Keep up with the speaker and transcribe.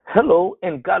Hello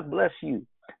and God bless you.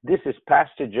 This is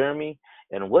Pastor Jeremy,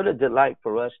 and what a delight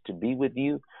for us to be with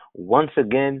you once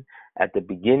again at the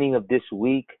beginning of this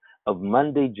week of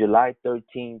Monday, July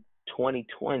 13th,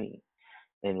 2020.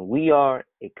 And we are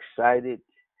excited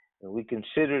and we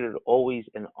consider it always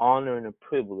an honor and a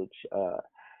privilege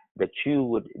that you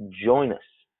would join us,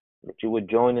 that you would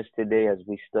join us today as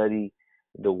we study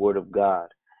the Word of God.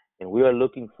 And we are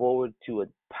looking forward to a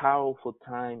powerful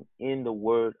time in the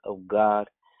Word of God,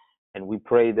 and we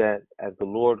pray that as the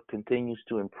Lord continues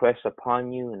to impress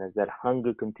upon you and as that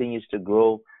hunger continues to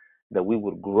grow, that we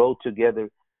would grow together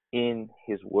in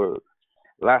His Word.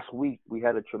 Last week, we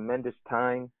had a tremendous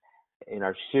time in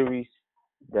our series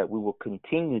that we will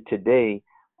continue today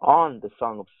on the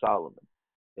Song of Solomon.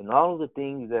 And all of the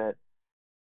things that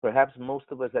perhaps most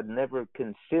of us had never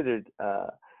considered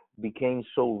became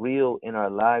so real in our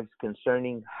lives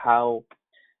concerning how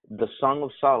the Song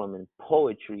of Solomon,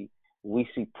 poetry, we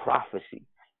see prophecy.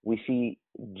 We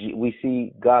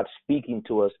see God speaking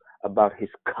to us about His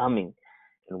coming,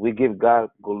 and we give God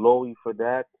glory for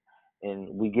that, and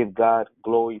we give God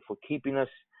glory for keeping us,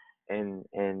 and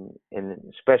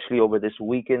especially over this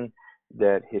weekend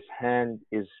that His hand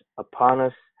is upon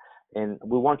us, and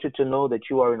we want you to know that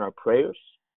you are in our prayers.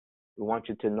 We want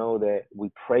you to know that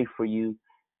we pray for you,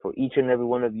 for each and every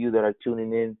one of you that are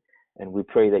tuning in, and we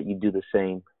pray that you do the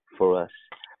same for us.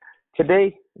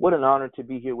 Today, what an honor to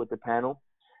be here with the panel,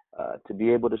 to be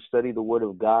able to study the Word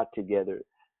of God together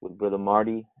with Brother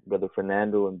Marty, Brother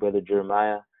Fernando, and Brother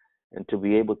Jeremiah, and to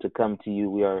be able to come to you.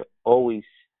 We always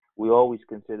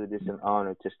consider this an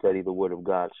honor to study the Word of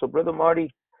God. So, Brother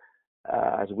Marty,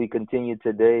 as we continue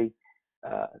today,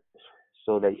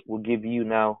 so that we'll give you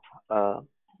now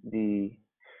the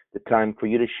time for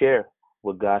you to share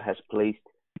what God has placed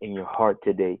in your heart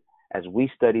today as we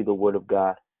study the Word of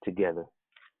God together.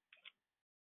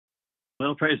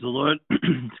 Well, praise the Lord.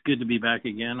 It's good to be back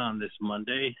again on this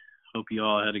Monday. Hope you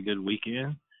all had a good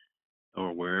weekend,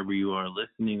 or wherever you are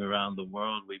listening around the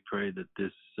world. We pray that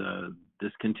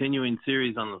this continuing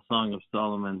series on the Song of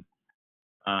Solomon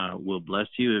will bless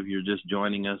you. If you're just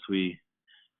joining us, we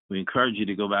encourage you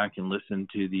to go back and listen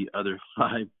to the other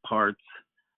 5 parts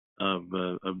of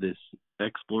this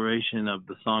exploration of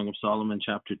the Song of Solomon,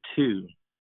 chapter 2.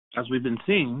 As we've been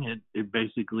seeing, it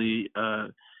basically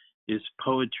is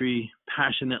poetry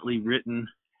passionately written,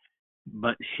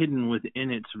 but hidden within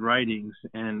its writings,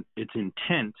 and its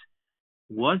intent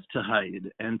was to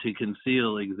hide and to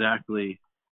conceal exactly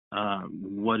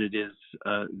what it is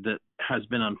that has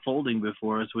been unfolding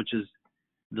before us, which is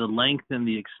the length and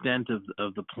the extent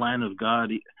of the plan of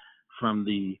God from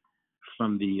the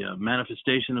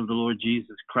manifestation of the Lord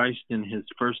Jesus Christ in His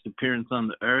first appearance on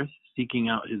the earth, seeking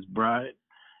out His bride,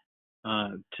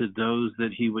 to those that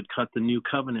He would cut the new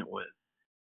covenant with,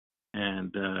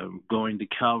 and going to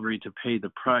Calvary to pay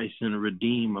the price and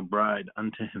redeem a bride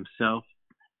unto Himself,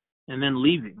 and then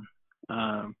leaving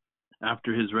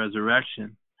after His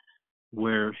resurrection,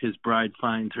 where His bride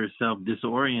finds herself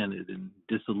disoriented and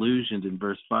disillusioned in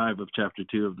verse 5 of chapter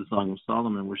 2 of the Song of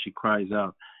Solomon, where she cries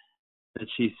out that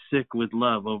she's sick with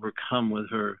love, overcome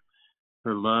with her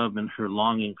love and her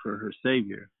longing for her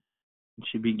Savior. And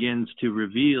she begins to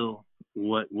reveal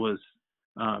what was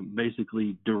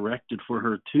basically directed for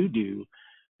her to do,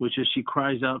 which is she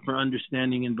cries out for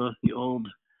understanding in both the Old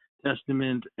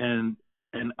Testament, and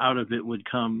out of it would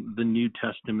come the New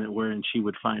Testament, wherein she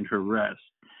would find her rest.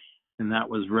 And that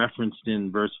was referenced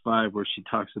in verse 5, where she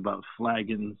talks about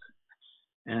flagons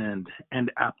and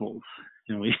apples.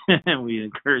 And we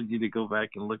encourage you to go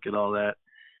back and look at all that.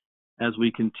 As we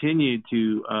continue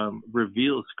to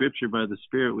reveal Scripture by the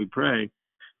Spirit, we pray,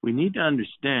 we need to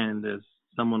understand, as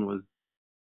someone was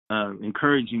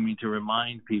encouraging me to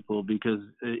remind people, because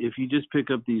if you just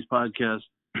pick up these podcasts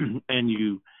and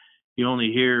you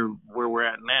only hear where we're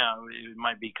at now, it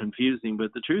might be confusing.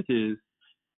 But the truth is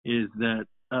that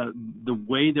the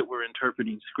way that we're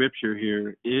interpreting Scripture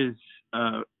here is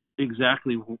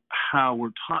exactly how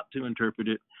we're taught to interpret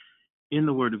it in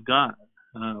the Word of God.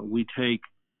 We take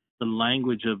the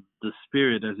language of the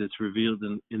Spirit as it's revealed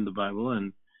in the Bible,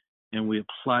 and we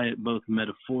apply it both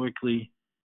metaphorically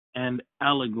and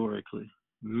allegorically.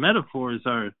 Metaphors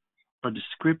are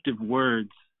descriptive words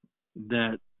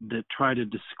that try to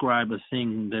describe a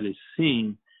thing that is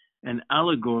seen, and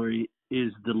allegory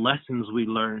is the lessons we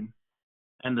learn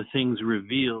and the things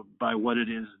revealed by what it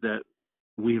is that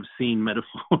we have seen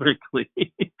metaphorically.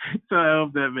 So I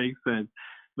hope that makes sense.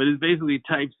 But it's basically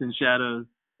types and shadows.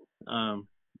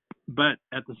 But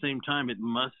at the same time, it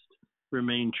must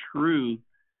remain true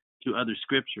to other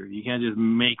Scripture. You can't just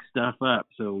make stuff up.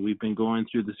 So we've been going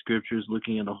through the Scriptures,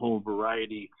 looking at a whole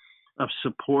variety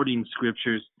supporting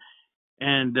scriptures.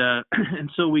 And and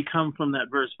so we come from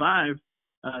that verse 5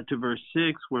 to verse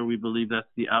 6, where we believe that's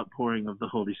the outpouring of the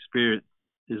Holy Spirit.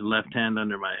 His left hand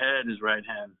under my head, his right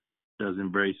hand does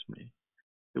embrace me.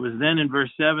 It was then in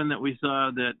verse 7 that we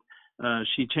saw that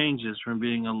she changes from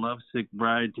being a lovesick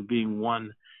bride to being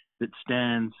one that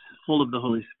stands full of the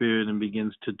Holy Spirit and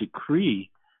begins to decree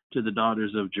to the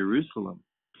daughters of Jerusalem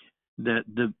that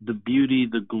the beauty,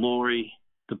 the glory,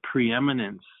 the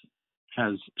preeminence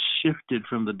has shifted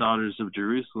from the daughters of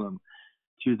Jerusalem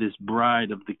to this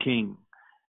bride of the King.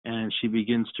 And she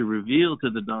begins to reveal to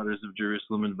the daughters of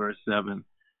Jerusalem in verse 7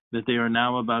 that they are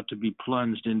now about to be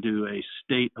plunged into a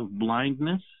state of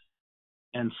blindness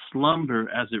and slumber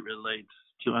as it relates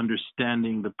to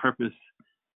understanding the purpose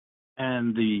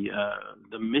and the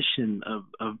mission of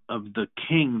the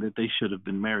King that they should have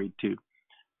been married to.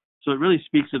 So it really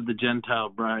speaks of the Gentile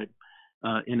bride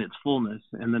in its fullness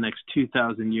and the next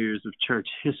 2,000 years of church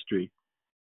history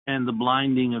and the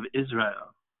blinding of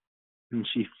Israel. And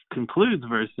she concludes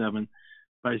verse 7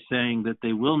 by saying that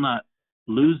they will not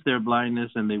lose their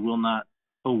blindness and they will not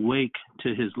awake to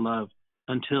his love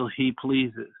until he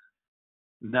pleases.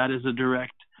 That is a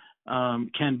direct,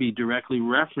 can be directly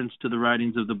referenced to the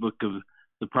writings of the book of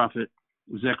the prophet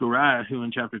Zechariah, who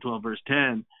in chapter 12, verse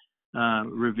 10,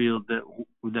 revealed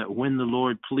that when the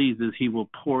Lord pleases, he will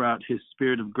pour out his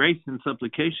spirit of grace and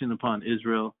supplication upon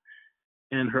Israel,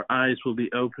 and her eyes will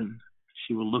be opened.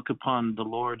 She will look upon the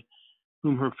Lord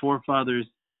whom her forefathers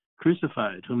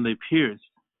crucified, whom they pierced,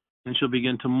 and she'll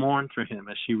begin to mourn for him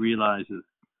as she realizes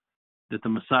that the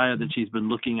Messiah that she's been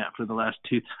looking at for the last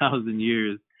 2,000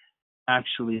 years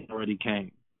actually already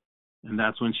came. And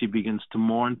that's when she begins to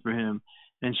mourn for him.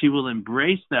 And she will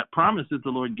embrace that promise that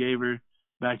the Lord gave her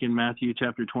back in Matthew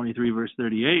chapter 23, verse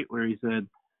 38, where he said,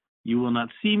 "You will not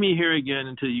see me here again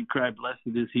until you cry, blessed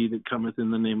is he that cometh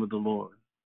in the name of the Lord."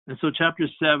 And so chapter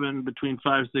 7, between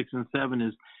 5, 6, and 7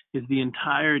 is the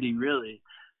entirety, really,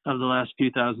 of the last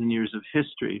 2,000 years of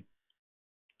history.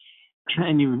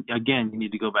 And you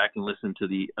need to go back and listen to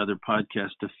the other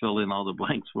podcast to fill in all the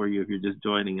blanks for you if you're just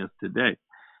joining us today.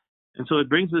 And so it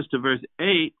brings us to verse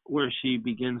 8, where she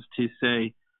begins to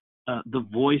say, the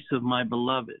voice of my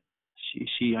beloved.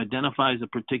 She identifies a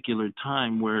particular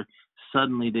time where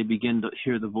suddenly they begin to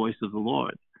hear the voice of the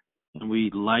Lord. And we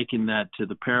liken that to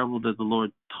the parable that the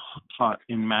Lord taught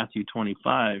in Matthew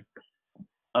 25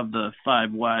 of the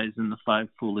 5 wise and the 5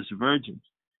 foolish virgins.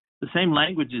 The same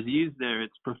language is used there.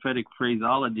 It's prophetic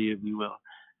phraseology, if you will,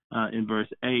 in verse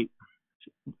 8,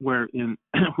 where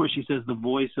she says, the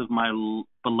voice of my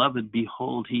beloved,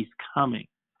 behold, he's coming.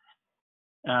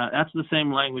 That's the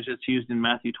same language that's used in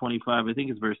Matthew 25, I think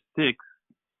it's verse 6,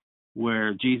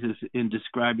 where Jesus, in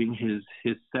describing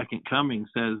his second coming,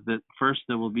 says that first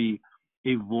there will be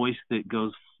a voice that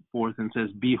goes forth and says,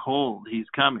 behold, he's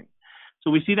coming.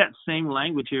 So we see that same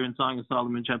language here in Song of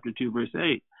Solomon chapter 2, verse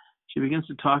 8. She begins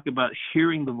to talk about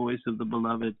hearing the voice of the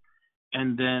beloved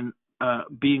and then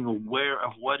being aware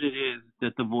of what it is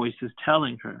that the voice is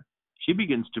telling her. She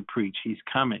begins to preach, he's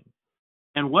coming.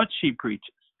 And what she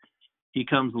preaches, he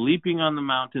comes leaping on the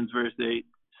mountains, verse 8,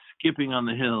 skipping on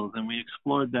the hills. And we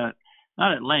explored that,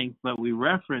 not at length, but we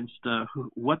referenced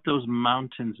what those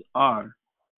mountains are,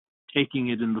 taking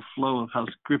it in the flow of how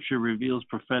Scripture reveals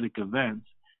prophetic events.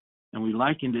 And we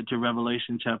likened it to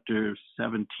Revelation chapter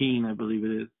 17, I believe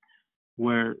it is,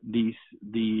 where the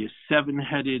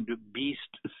 7-headed beast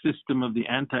system of the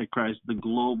Antichrist, the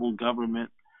global government,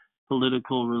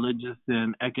 political, religious,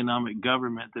 and economic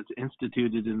government that's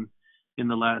instituted in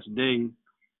the last days,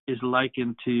 is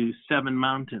likened to 7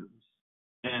 mountains.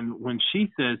 And when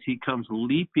she says he comes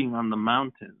leaping on the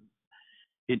mountains,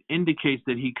 it indicates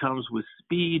that he comes with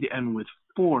speed and with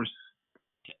force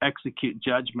to execute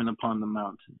judgment upon the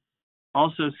mountains.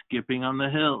 Also skipping on the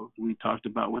hills. We talked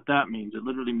about what that means. It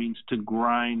literally means to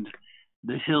grind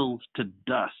the hills to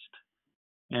dust.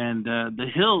 And the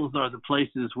hills are the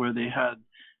places where they had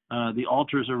the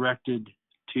altars erected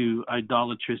to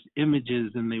idolatrous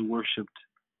images, and they worshipped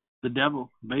the devil,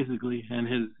 basically, and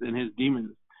his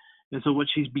demons. And so what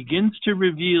she begins to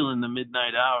reveal in the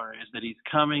midnight hour is that he's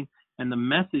coming, and the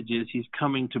message is he's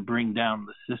coming to bring down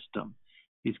the system.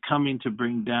 He's coming to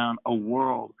bring down a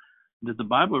world that the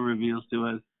Bible reveals to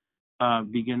us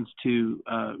begins to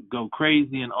go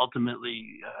crazy and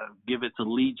ultimately give its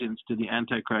allegiance to the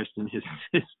Antichrist and his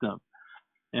system.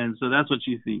 And so that's what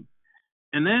you see.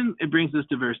 And then it brings us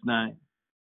to verse 9,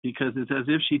 because it's as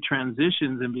if she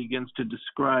transitions and begins to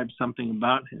describe something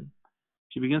about him.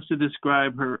 She begins to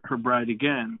describe her bride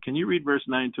again. Can you read verse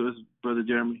 9 to us, Brother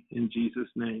Jeremy, in Jesus'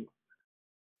 name?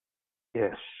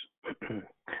 Yes.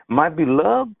 My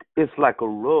beloved is like a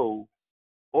roe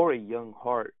or a young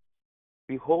hart.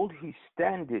 Behold, he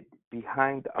standeth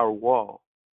behind our wall.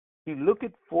 He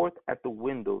looketh forth at the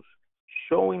windows,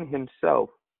 showing himself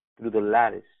through the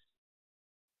lattice.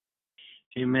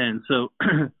 Amen. So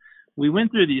we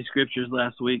went through these scriptures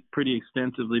last week pretty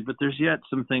extensively, but there's yet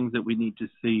some things that we need to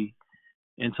see.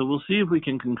 And so we'll see if we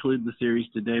can conclude the series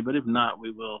today, but if not,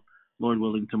 we will, Lord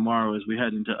willing, tomorrow as we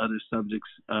head into other subjects,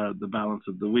 the balance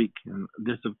of the week. And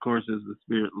this, of course, as the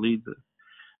Spirit leads us.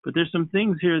 But there's some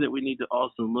things here that we need to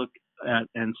also look at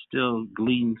and still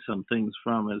glean some things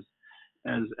from as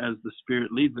the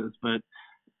Spirit leads us. But,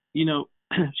 you know,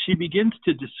 she begins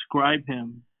to describe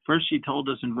him. First, she told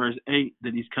us in verse 8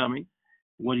 that he's coming,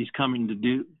 what he's coming to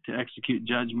do, to execute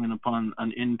judgment upon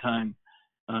an end-time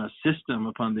system,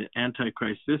 upon the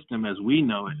Antichrist system as we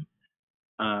know it.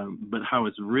 But how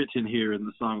it's written here in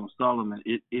the Song of Solomon,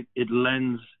 it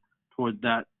lends toward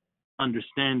that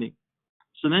understanding.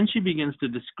 So then she begins to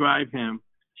describe him.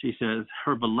 She says,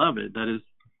 her beloved, that is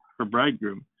her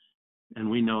bridegroom, and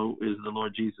we know is the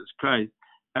Lord Jesus Christ,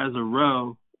 as a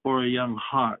roe or a young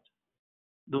hart.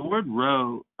 The word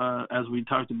roe, as we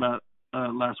talked about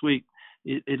last week,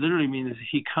 it literally means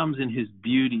he comes in his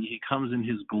beauty, he comes in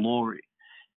his glory.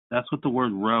 That's what the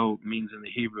word roe means in the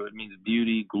Hebrew. It means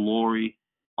beauty, glory,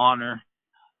 honor,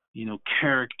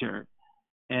 character.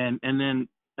 And then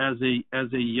as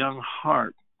a young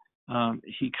hart,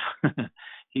 he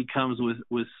he comes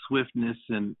with swiftness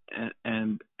and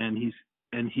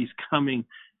he's coming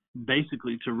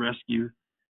basically to rescue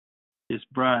his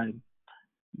bride.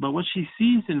 But what she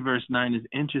sees in verse 9 is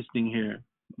interesting here,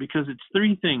 because it's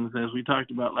three things, as we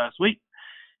talked about last week.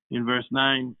 In verse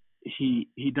 9,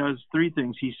 he does three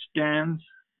things. He stands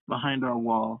behind our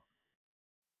wall.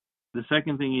 The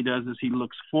second thing he does is he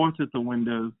looks forth at the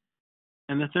windows.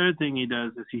 And the third thing he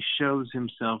does is he shows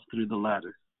himself through the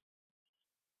lattice.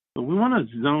 But we want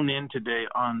to zone in today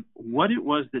on what it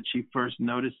was that she first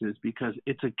notices, because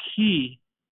it's a key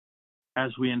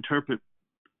as we interpret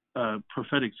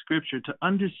prophetic scripture to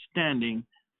understanding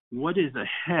what is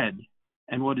ahead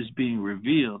and what is being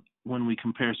revealed. When we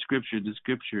compare scripture to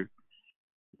scripture,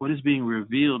 what is being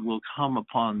revealed will come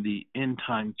upon the end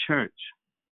time church.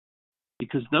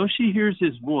 Because though she hears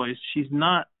his voice, she's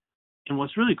not, and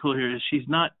what's really cool here is she's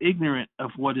not ignorant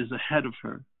of what is ahead of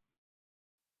her.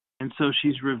 And so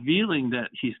she's revealing that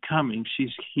he's coming.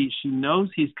 She knows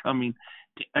he's coming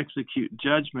to execute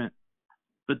judgment.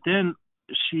 But then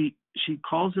she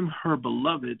calls him her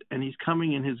beloved, and he's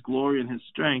coming in his glory and his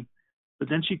strength. But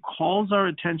then she calls our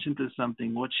attention to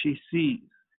something, what she sees.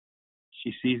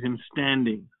 She sees him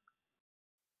standing.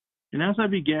 And as I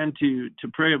began to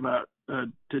pray about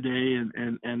today,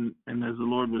 and as the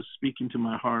Lord was speaking to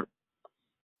my heart,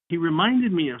 he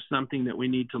reminded me of something that we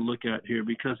need to look at here,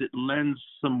 because it lends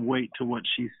some weight to what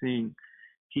she's seeing.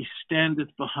 He standeth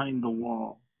behind the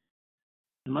wall.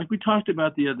 And like we talked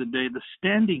about the other day, the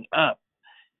standing up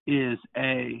is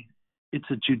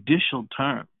it's a judicial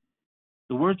term.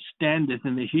 The word standeth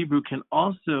in the Hebrew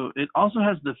also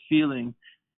has the feeling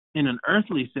in an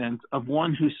earthly sense of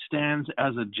one who stands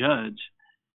as a judge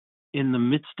in the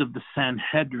midst of the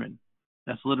Sanhedrin.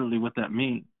 That's literally what that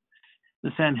means.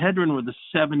 The Sanhedrin were the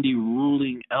 70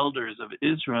 ruling elders of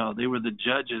Israel. They were the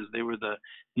judges. They were the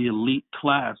elite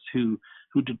class who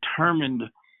determined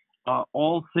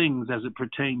all things as it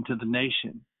pertained to the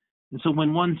nation. And so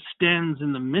when one stands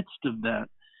in the midst of that,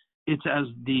 it's as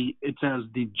the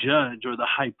judge or the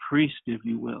high priest, if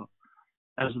you will,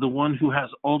 as the one who has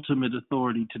ultimate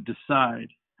authority to decide.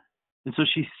 And so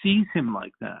she sees him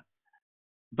like that.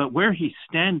 But where he's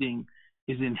standing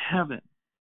is in heaven.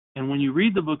 And when you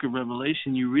read the book of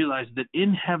Revelation, you realize that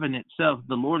in heaven itself,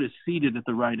 the Lord is seated at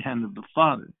the right hand of the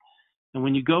Father. And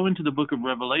when you go into the book of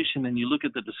Revelation and you look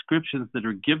at the descriptions that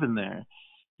are given there,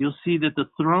 you'll see that the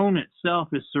throne itself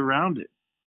is surrounded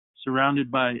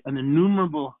by an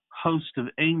innumerable host of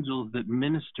angels that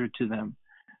minister to them,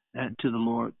 to the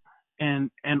Lord, and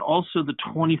also the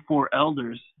 24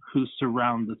 elders who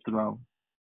surround the throne,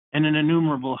 and an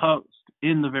innumerable host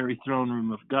in the very throne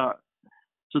room of God.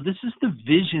 So this is the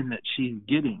vision that she's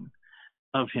getting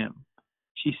of him.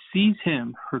 She sees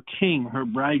him, her king, her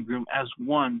bridegroom, as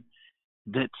one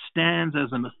that stands as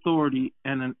an authority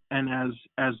and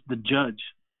as the judge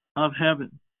of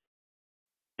heaven.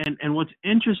 And what's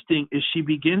interesting is she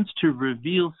begins to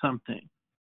reveal something.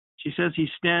 She says he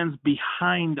stands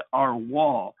behind our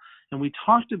wall. And we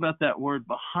talked about that word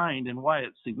behind and why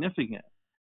it's significant.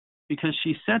 Because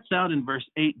she sets out in verse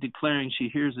 8 declaring she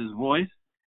hears his voice.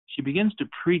 She begins to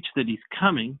preach that he's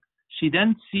coming. She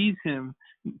then sees him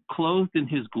clothed in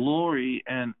his glory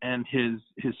and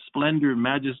his splendor,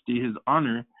 majesty, his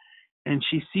honor, and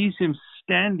she sees him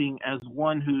standing as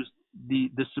one who's the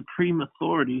supreme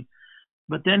authority,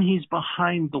 but then he's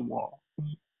behind the wall.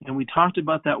 And we talked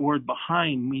about that word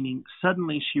behind, meaning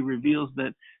suddenly she reveals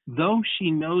that though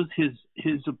she knows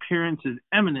his appearance is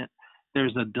imminent,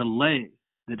 there's a delay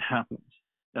that happens.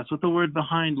 That's what the word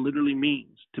behind literally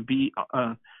means, to be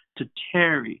to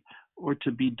tarry or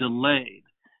to be delayed.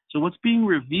 So what's being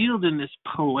revealed in this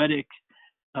poetic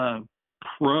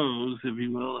prose, if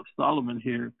you will, of Solomon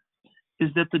here, is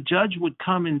that the judge would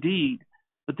come indeed,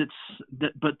 but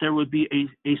but there would be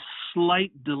a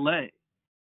slight delay.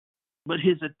 But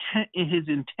his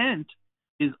intent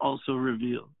is also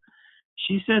revealed.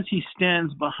 She says he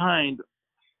stands behind.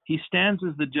 He stands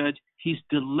as the judge. He's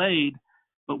delayed,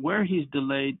 but where he's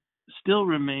delayed still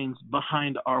remains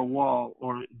behind our wall,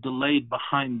 or delayed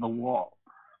behind the wall.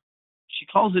 She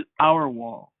calls it our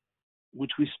wall,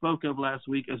 which we spoke of last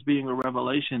week as being a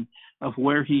revelation of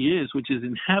where he is, which is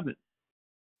in heaven.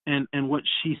 And what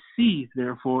she sees,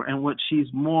 therefore, and what she's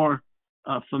more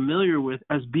familiar with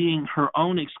as being her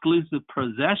own exclusive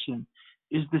possession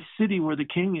is the city where the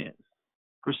king is.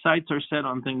 Her sights are set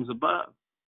on things above.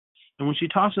 And when she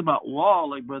talks about wall,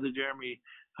 like Brother Jeremy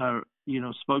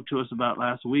spoke to us about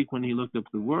last week when he looked up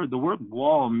the word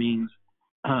wall means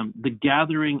the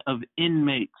gathering of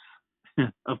inmates,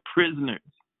 of prisoners.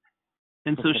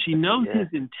 And so she knows his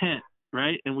intent,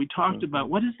 right? And we talked about,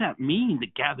 what does that mean,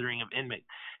 the gathering of inmates?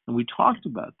 And we talked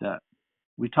about that.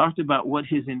 We talked about what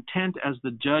his intent as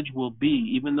the judge will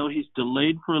be, even though he's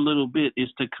delayed for a little bit, is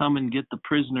to come and get the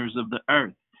prisoners of the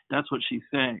earth. That's what she's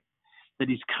saying, that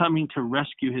he's coming to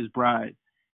rescue his bride.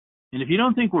 And if you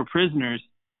don't think we're prisoners,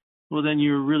 well, then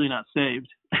you're really not saved,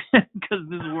 because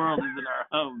this world isn't our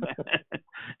home.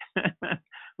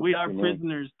 We are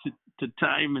prisoners to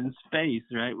time and space,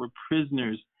 right? We're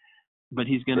prisoners, but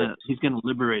he's gonna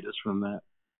liberate us from that.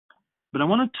 But I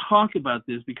want to talk about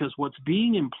this because what's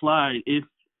being implied,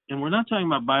 and we're not talking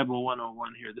about Bible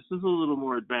 101 here. This is a little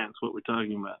more advanced, what we're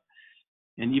talking about,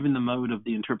 and even the mode of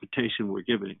the interpretation we're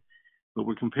giving. But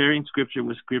we're comparing Scripture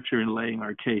with Scripture and laying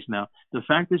our case. Now, the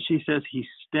fact that she says he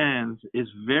stands is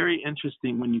very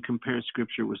interesting when you compare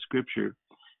Scripture with Scripture.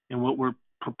 And what we're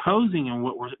proposing and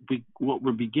what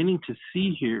we're beginning to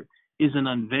see here is an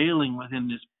unveiling within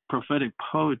this prophetic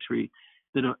poetry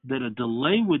that a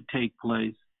delay would take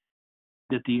place,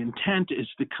 that the intent is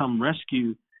to come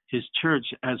rescue his church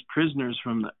as prisoners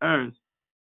from the earth.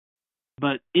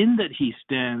 But in that he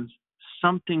stands,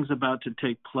 something's about to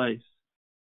take place,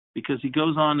 because he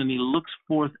goes on and he looks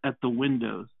forth at the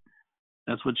windows.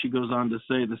 That's what she goes on to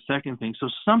say, the second thing. So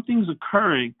something's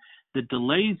occurring that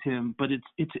delays him, but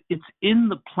it's in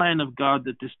the plan of God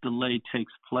that this delay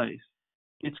takes place.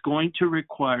 It's going to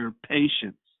require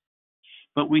patience.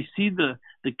 But we see the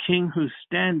king who's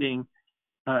standing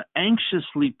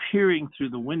anxiously peering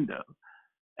through the window.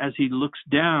 As he looks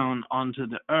down onto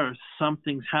the earth,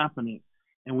 something's happening.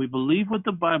 And we believe what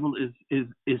the Bible is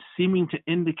seeming to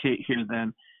indicate here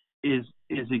then is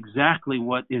exactly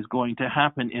what is going to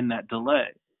happen in that delay,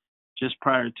 just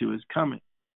prior to his coming.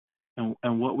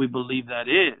 And what we believe that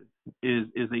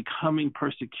is a coming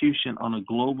persecution on a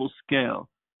global scale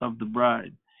of the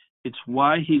bride. It's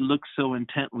why he looks so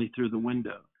intently through the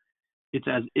window. It's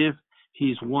as if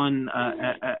he's one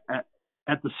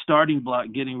at the starting block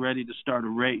getting ready to start a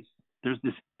race. There's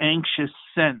this anxious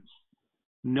sense,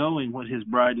 knowing what his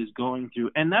bride is going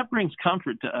through. And that brings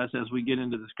comfort to us as we get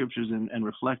into the Scriptures and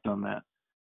reflect on that.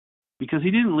 Because he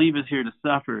didn't leave us here to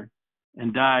suffer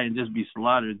and die and just be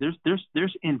slaughtered.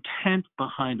 There's intent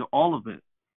behind all of it.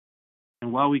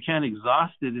 And while we can't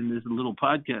exhaust it in this little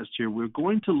podcast here, we're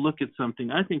going to look at something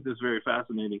I think that's very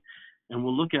fascinating, and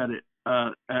we'll look at it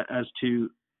as to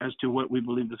what we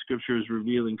believe the Scripture is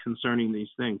revealing concerning these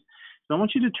things. So I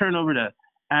want you to turn over to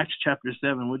Acts chapter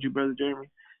 7, would you, Brother Jeremy?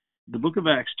 The book of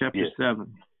Acts chapter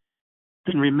 7.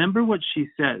 And remember what she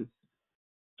says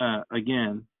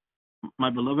again. My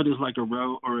beloved is like a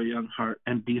roe or a young hart,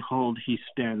 and behold, he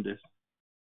standeth.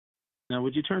 Now,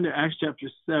 would you turn to Acts chapter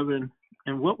 7?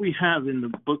 And what we have in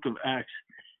the book of Acts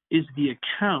is the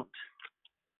account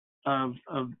of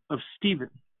Stephen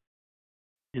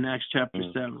in Acts chapter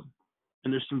 7.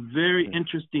 And there's some very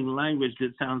interesting language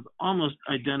that sounds almost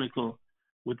identical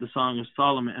with the Song of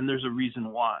Solomon, and there's a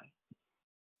reason why.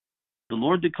 The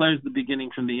Lord declares the beginning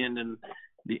from the end and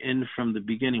the end from the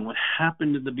beginning. What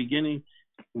happened in the beginning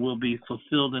will be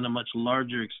fulfilled in a much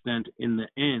larger extent in the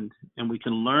end, and we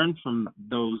can learn from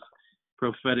those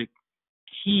prophetic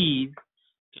keys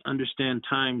to understand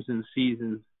times and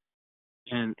seasons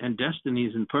and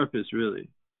destinies and purpose, really.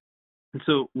 And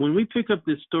so when we pick up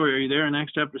this story, are you there in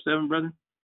Acts chapter 7, brother?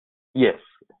 Yes.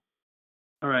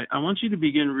 All right. I want you to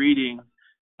begin reading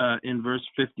in verse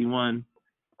 51,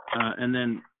 and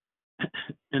then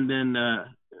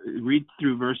read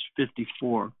through verse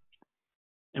 54.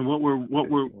 And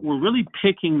we're really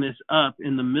picking this up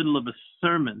in the middle of a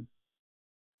sermon,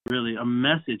 really a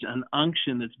message, an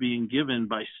unction that's being given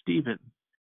by Stephen.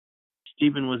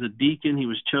 Stephen was a deacon. He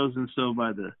was chosen so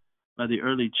by the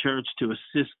early church to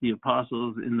assist the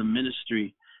apostles in the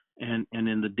ministry and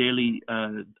in the daily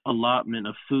allotment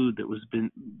of food that was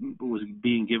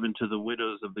being given to the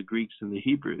widows of the Greeks and the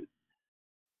Hebrews.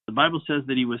 The Bible says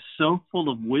that he was so full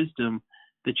of wisdom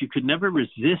that you could never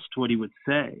resist what he would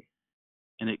say,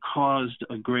 and it caused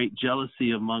a great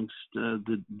jealousy amongst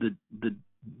the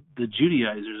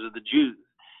Judaizers, or the Jews,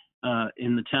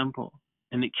 in the temple,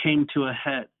 and it came to a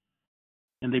head.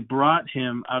 And they brought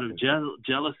him out of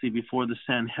jealousy before the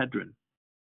Sanhedrin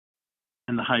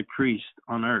and the high priest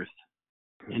on earth.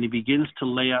 And he begins to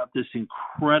lay out this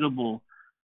incredible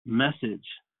message.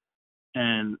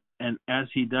 And as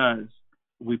he does,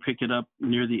 we pick it up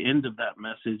near the end of that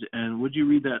message. And would you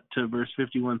read that to verse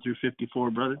 51 through 54,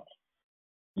 brother?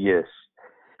 Yes.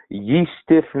 Ye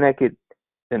stiff-necked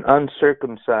and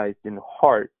uncircumcised in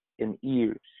heart and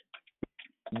ears,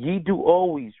 ye do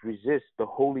always resist the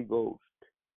Holy Ghost.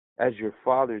 As your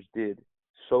fathers did,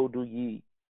 so do ye.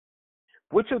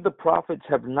 Which of the prophets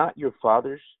have not your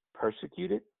fathers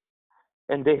persecuted?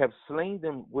 And they have slain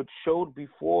them which showed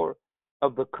before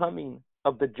of the coming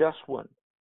of the just one,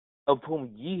 of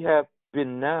whom ye have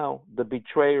been now the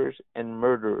betrayers and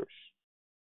murderers,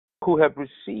 who have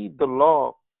received the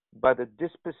law by the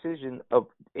disposition of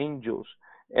angels,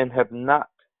 and have not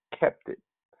kept it.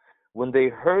 When they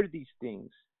heard these things,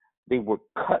 they were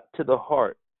cut to the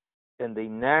heart, and they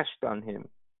gnashed on him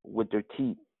with their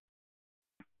teeth.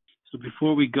 So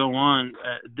before we go on,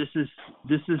 this is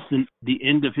the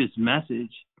end of his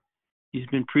message. He's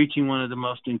been preaching one of the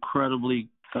most incredibly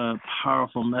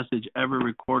powerful message ever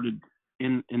recorded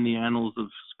in the annals of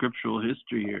scriptural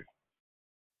history here.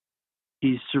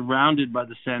 He's surrounded by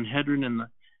the Sanhedrin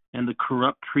and the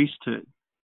corrupt priesthood.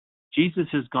 Jesus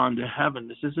has gone to heaven.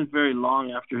 This isn't very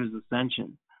long after his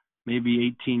ascension,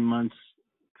 maybe 18 months,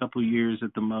 a couple years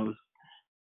at the most.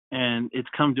 And it's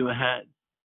come to a head.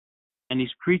 And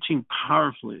he's preaching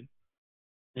powerfully.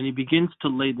 And he begins to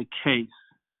lay the case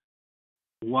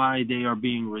why they are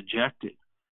being rejected,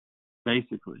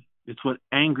 basically. It's what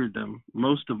angered them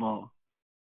most of all,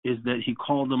 is that he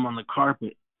called them on the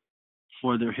carpet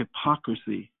for their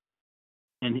hypocrisy.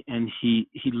 And he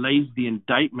lays the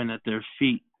indictment at their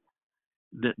feet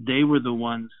that they were the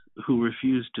ones who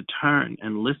refused to turn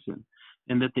and listen,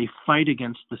 and that they fight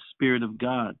against the Spirit of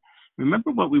God.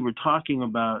 Remember what we were talking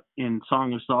about in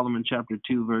Song of Solomon chapter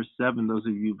 2, verse 7, those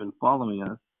of you who've been following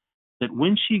us, that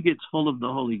when she gets full of the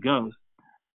Holy Ghost,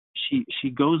 she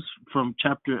goes from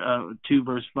chapter 2,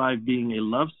 verse 5, being a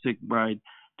lovesick bride,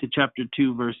 to chapter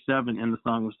 2, verse 7 in the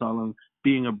Song of Solomon,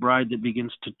 being a bride that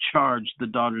begins to charge the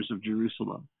daughters of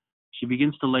Jerusalem. She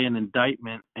begins to lay an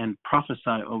indictment and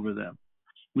prophesy over them.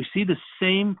 We see the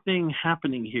same thing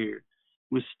happening here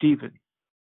with Stephen.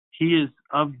 He is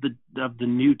of the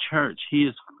new church. He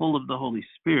is full of the Holy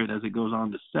Spirit, as it goes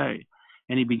on to say.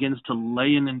 And he begins to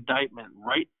lay an indictment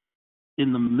right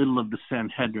in the middle of the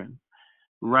Sanhedrin,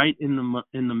 right in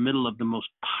the middle of the most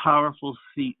powerful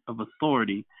seat of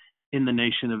authority in the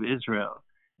nation of Israel.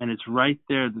 And it's right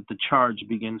there that the charge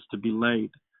begins to be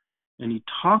laid. And he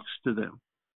talks to them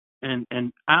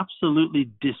and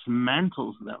absolutely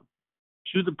dismantles them,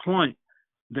 to the point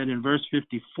that in verse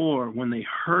 54, when they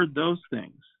heard those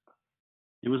things,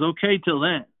 it was okay till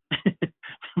then.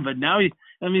 But now,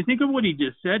 think of what he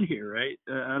just said here, right?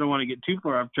 I don't want to get too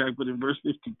far off track, but in verse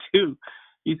 52,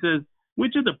 he says,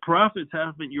 which of the prophets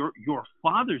haven't your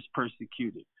fathers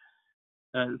persecuted?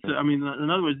 In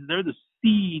other words, they're the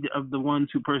seed of the ones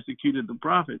who persecuted the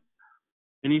prophets.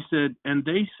 And he said, and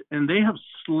they have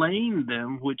slain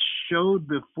them which showed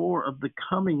before of the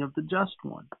coming of the just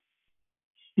one.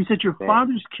 He said, your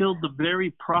fathers killed the very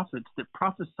prophets that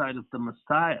prophesied of the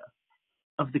Messiah,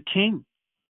 of the King.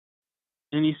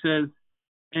 And he says,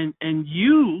 and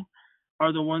you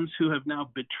are the ones who have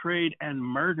now betrayed and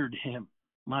murdered him.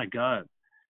 My God.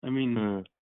 And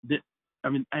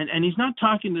he's not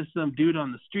talking to some dude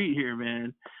on the street here,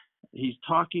 man. He's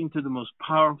talking to the most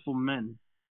powerful men,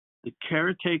 the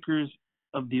caretakers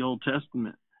of the Old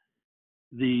Testament,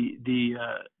 the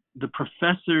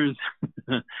professors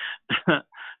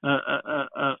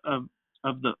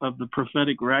of the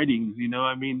prophetic writings.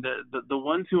 The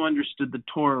ones who understood the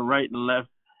Torah right and left,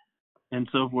 and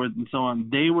so forth and so on.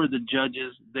 They were the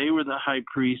judges. They were the high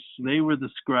priests. They were the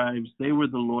scribes. They were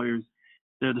the lawyers.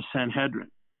 They're the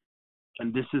Sanhedrin.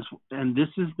 And this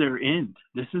is their end.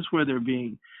 This is where they're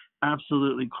being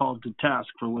absolutely called to task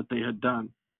for what they had done.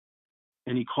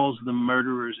 And he calls them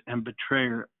murderers and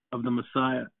betrayer of the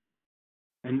Messiah.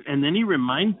 And then he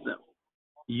reminds them,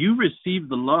 you received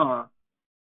the law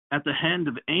at the hand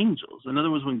of angels. In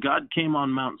other words, when God came on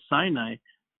Mount Sinai,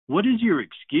 what is your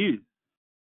excuse?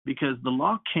 Because the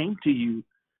law came to you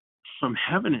from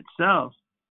heaven itself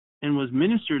and was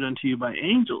ministered unto you by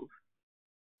angels,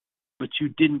 but you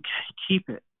didn't keep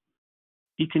it.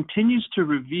 He continues to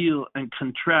reveal and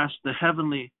contrast the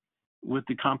heavenly with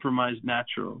the compromised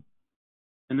natural.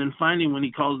 And then finally, when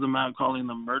he calls them out, calling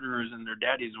them murderers and their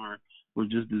daddies were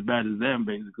just as bad as them,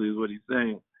 basically, is what he's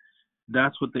saying.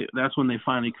 That's when they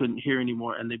finally couldn't hear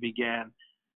anymore, and they began,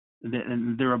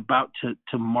 and they're about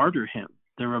to martyr him.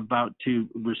 They're about to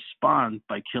respond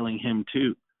by killing him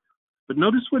too. But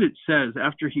notice what it says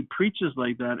after he preaches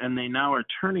like that, and they now are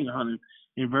turning on him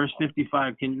in verse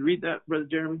 55. Can you read that, Brother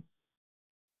Jeremy?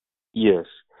 Yes.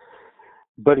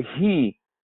 But he,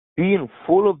 being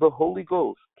full of the Holy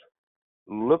Ghost,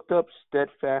 looked up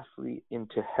steadfastly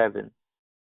into heaven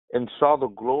and saw the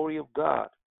glory of God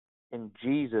and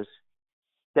Jesus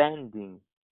standing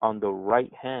on the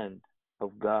right hand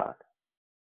of God.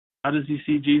 How does he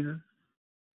see Jesus?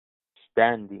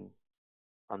 Standing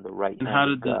on the right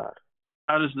hand of God.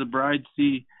 How does the bride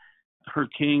see her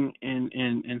king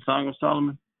in Song of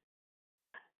Solomon?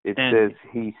 It says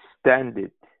he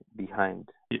standeth behind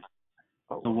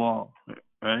the wall,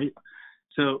 right?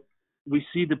 So we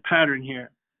see the pattern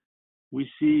here. We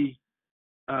see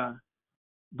the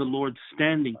Lord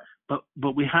standing,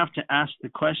 but we have to ask the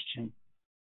question,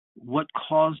 what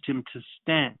caused him to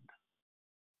stand?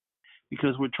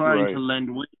 Because we're trying to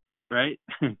lend weight, right?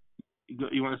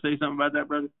 You want to say something about that,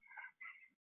 brother?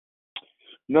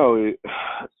 No,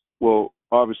 well,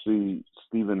 obviously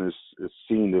Stephen is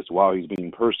seeing this while he's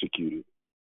being persecuted.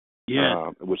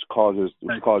 Which causes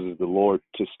the Lord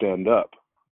to stand up.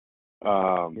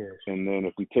 And then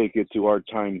if we take it to our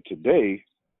time today,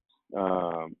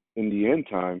 in the end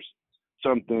times,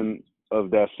 something of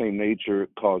that same nature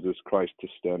causes Christ to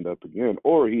stand up again,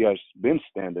 or he has been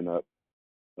standing up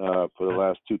for the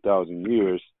last 2,000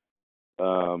 years.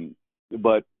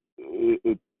 But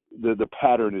the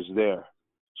pattern is there.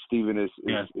 Stephen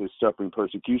is suffering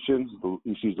persecution.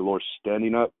 He sees the Lord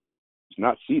standing up. He's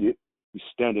not seated. He's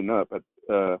standing up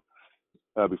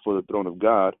before the throne of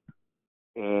God.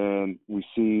 And we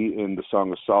see in the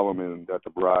Song of Solomon that the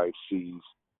bride sees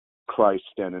Christ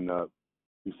standing up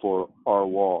before our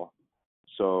wall.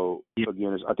 So,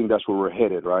 again, I think that's where we're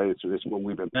headed, right? It's what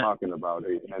we've been talking about.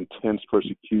 An intense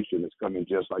persecution is coming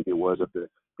just like it was at the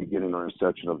beginning or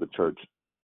inception of the church.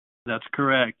 That's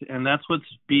correct. And that's what's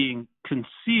being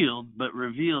concealed but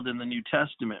revealed in the New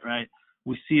Testament, right?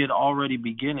 We see it already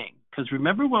beginning. Because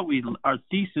remember our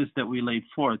thesis that we laid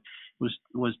forth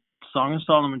was Song of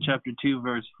Solomon chapter 2,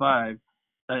 verse 5,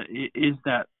 is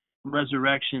that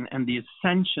resurrection and the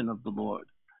ascension of the Lord.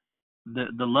 The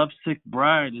lovesick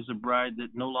bride is a bride that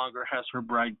no longer has her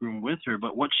bridegroom with her,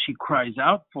 but what she cries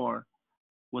out for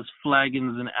was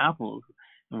flagons and apples.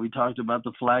 And we talked about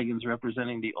the flagons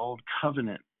representing the old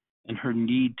covenant and her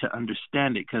need to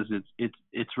understand it, because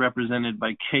it's represented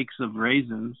by cakes of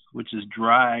raisins, which is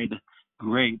dried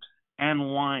grapes,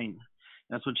 and wine.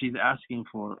 That's what she's asking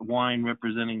for, wine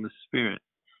representing the Spirit.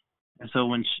 And so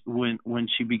when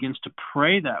she begins to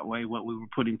pray that way, what we were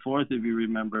putting forth, if you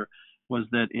remember, was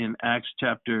that in Acts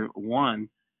chapter 1,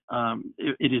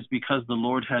 it is because the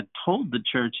Lord had told the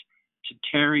church to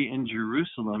tarry in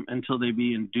Jerusalem until they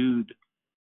be endued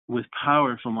with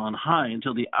power from on high,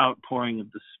 until the outpouring of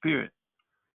the Spirit.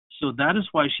 So that is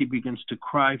why she begins to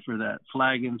cry for that,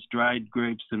 flagons, dried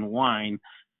grapes, and wine,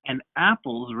 and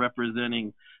apples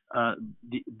representing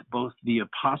both the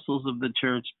apostles of the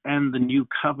church and the new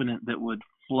covenant that would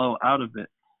flow out of it,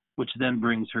 which then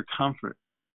brings her comfort.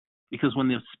 Because when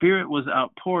the Spirit was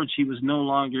outpoured, she was no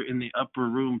longer in the upper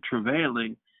room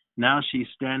travailing. Now she's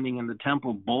standing in the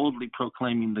temple boldly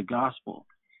proclaiming the gospel.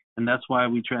 And that's why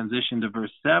we transition to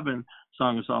verse 7,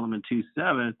 Song of Solomon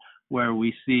 2:7, where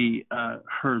we see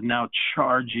her now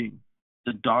charging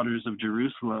the daughters of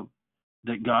Jerusalem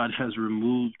that God has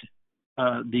removed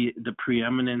the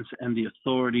preeminence and the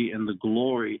authority and the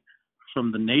glory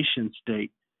from the nation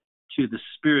state to the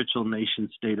spiritual nation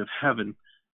state of heaven,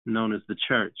 known as the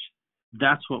church.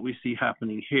 That's what we see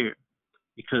happening here,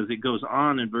 because it goes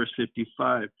on in verse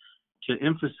 55 to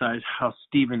emphasize how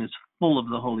Stephen is full of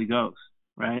the Holy Ghost,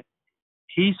 right?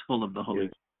 He's full of the Holy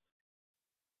Ghost.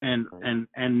 And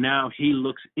now he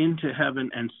looks into heaven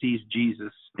and sees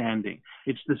Jesus standing.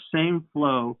 It's the same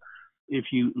flow. If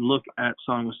you look at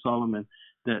Song of Solomon,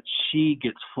 that she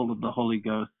gets full of the Holy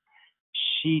Ghost.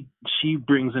 She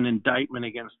brings an indictment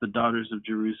against the daughters of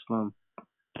Jerusalem.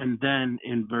 And then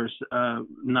in verse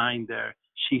 9 there,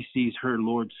 she sees her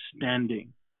Lord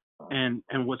standing. And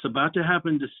what's about to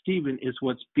happen to Stephen is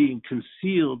what's being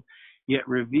concealed yet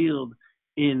revealed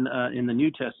in the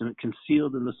New Testament,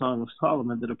 concealed in the Song of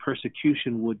Solomon, that a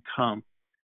persecution would come,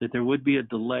 that there would be a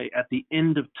delay at the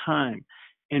end of time.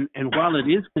 And while it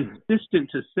is consistent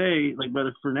to say, like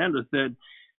Brother Fernando said,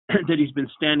 that he's been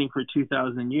standing for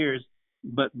 2,000 years,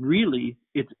 but really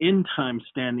it's end time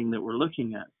standing that we're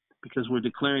looking at, because we're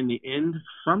declaring the end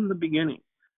from the beginning.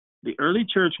 The early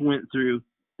church went through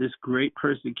this great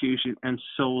persecution, and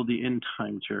so will the end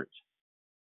time church.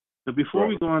 But before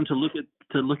we go on to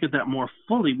look at that more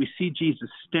fully, we see Jesus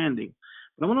standing.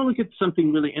 But I want to look at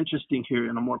something really interesting here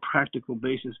in a more practical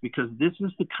basis, because this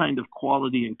is the kind of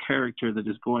quality and character that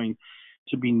is going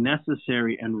to be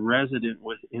necessary and resident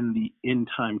within the end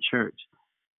time church.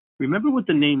 Remember what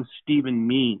the name Stephen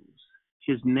means.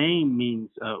 His name means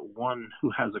one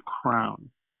who has a crown.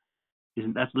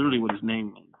 That's literally what his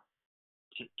name means,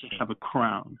 to have a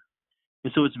crown.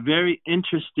 And so it's very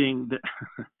interesting that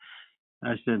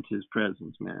I sense his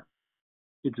presence, man.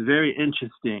 It's very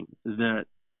interesting that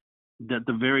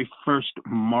the very first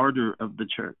martyr of the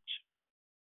church,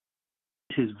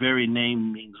 his very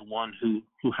name means one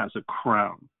who has a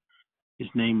crown. His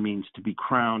name means to be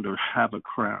crowned or have a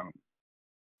crown.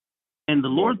 And the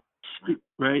Lord,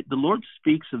 right? The Lord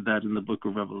speaks of that in the book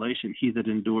of Revelation. He that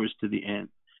endures to the end,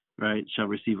 right, shall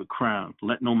receive a crown.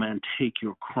 Let no man take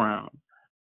your crown.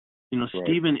 You know, right.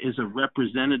 Stephen is a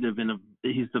representative,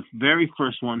 he's the very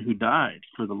first one who died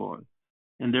for the Lord.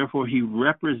 And therefore he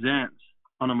represents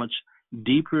on a much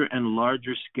deeper and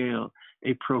larger scale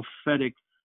a prophetic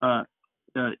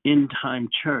end-time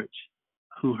church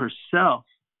who herself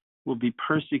will be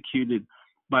persecuted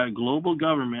by a global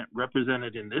government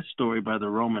represented in this story by the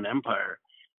Roman Empire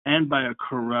and by a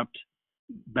corrupt,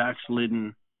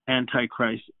 backslidden,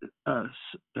 antichrist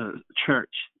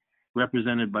church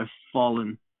represented by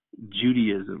fallen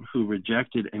Judaism, who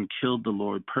rejected and killed the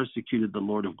Lord, persecuted the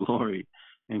Lord of glory,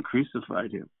 and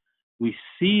crucified him. We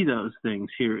see those things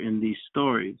here in these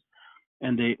stories,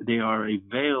 and they are a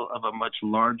veil of a much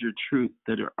larger truth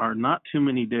that are not too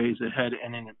many days ahead,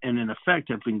 and in effect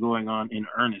have been going on in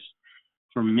earnest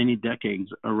for many decades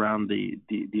around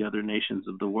the other nations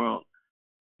of the world.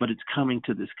 But it's coming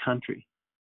to this country.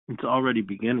 It's already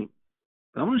beginning.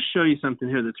 But I want to show you something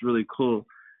here that's really cool,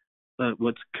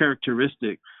 what's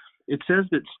characteristic. It says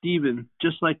that Stephen,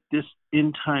 just like this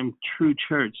end-time true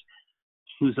church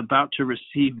who's about to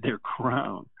receive their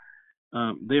crown,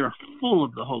 they are full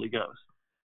of the Holy Ghost,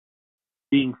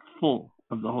 being full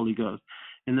of the Holy Ghost.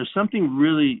 And there's something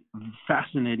really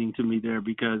fascinating to me there,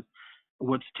 because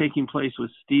what's taking place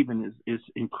with Stephen is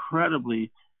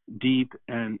incredibly deep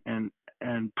and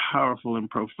powerful and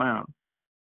profound.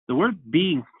 The word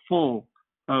being full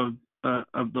of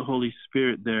the Holy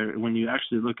Spirit there, when you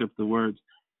actually look up the words,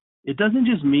 it doesn't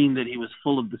just mean that he was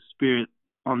full of the Spirit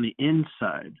on the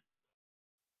inside.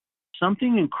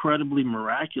 Something incredibly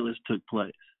miraculous took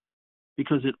place,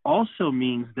 because it also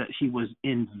means that he was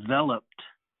enveloped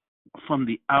from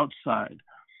the outside.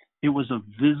 It was a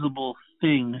visible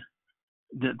thing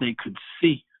that they could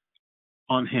see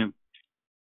on him.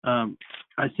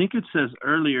 I think it says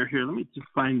earlier here, let me just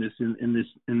find this in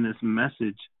this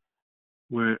message,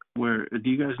 where do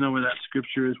you guys know where that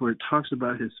scripture is, where it talks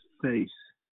about his face?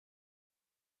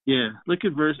 Yeah, look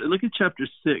at chapter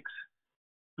 6.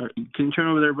 Can you turn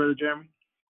over there, Brother Jeremy?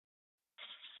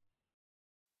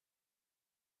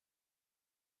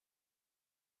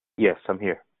 Yes, I'm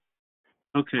here.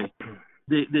 Okay.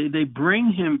 They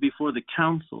bring him before the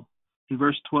council in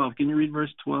verse 12. Can you read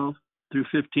verse 12 through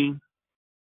 15?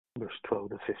 Verse 12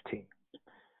 to 15.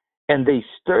 And they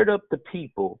stirred up the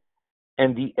people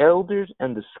and the elders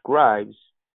and the scribes,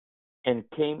 and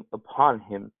came upon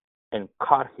him and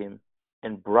caught him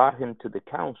and brought him to the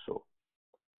council.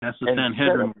 That's the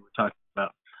Sanhedrin we were talking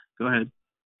about. Go ahead.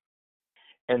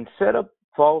 And set up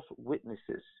false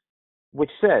witnesses,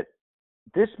 which said,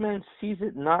 this man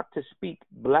ceaseth not to speak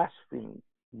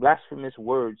blasphemous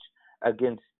words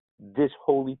against this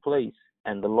holy place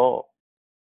and the law.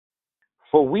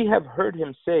 For we have heard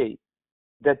him say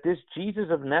that this Jesus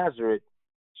of Nazareth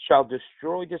shall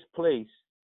destroy this place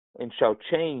and shall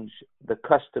change the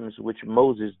customs which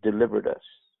Moses delivered us.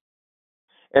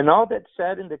 And all that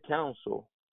sat in the council,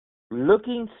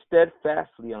 looking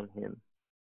steadfastly on him,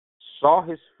 saw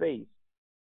his face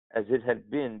as it had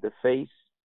been the face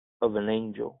of an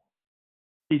angel.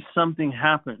 See, something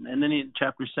happened. And then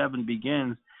chapter 7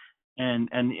 begins, and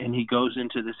he goes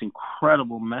into this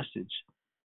incredible message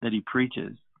that he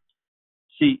preaches.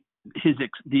 See,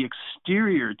 the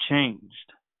exterior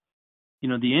changed. You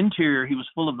know, the interior, he was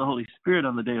full of the Holy Spirit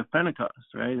on the day of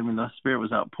Pentecost, right? I mean, the Spirit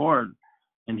was outpoured,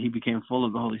 and he became full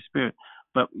of the Holy Spirit.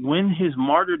 But when his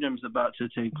martyrdom's about to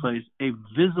take place, a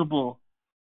visible,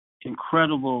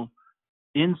 incredible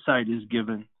insight is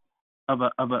given of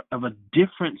a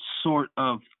different sort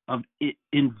of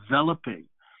enveloping,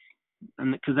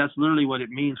 and because that's literally what it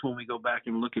means when we go back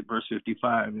and look at verse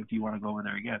 55. If you want to go over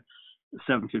there again,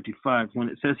 7:55, when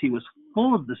it says he was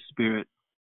full of the Spirit,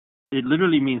 it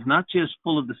literally means not just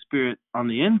full of the Spirit on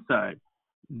the inside,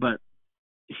 but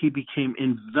he became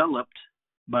enveloped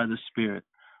by the Spirit.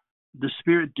 The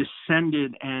Spirit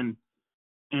descended and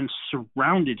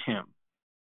surrounded him,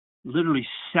 literally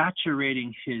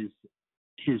saturating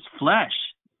his flesh,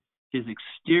 his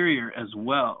exterior as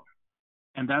well.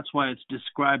 And that's why it's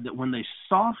described that when they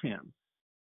saw him,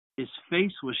 his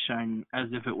face was shining as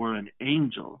if it were an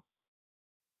angel.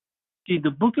 See,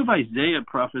 the book of Isaiah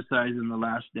prophesies in the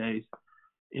last days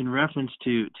in reference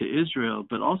to Israel,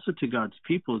 but also to God's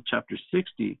people. Chapter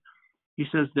 60, he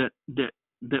says that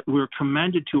we're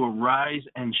commanded to arise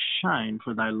and shine,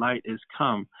 for thy light is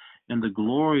come, and the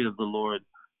glory of the Lord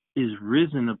is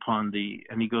risen upon thee.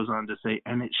 And he goes on to say,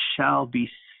 and it shall be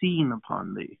seen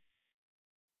upon thee.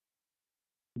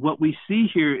 What we see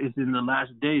here is in the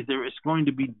last days, there is going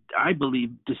to be, I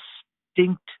believe,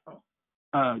 distinct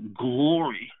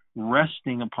glory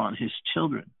resting upon his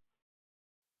children.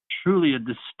 Truly a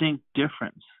distinct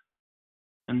difference.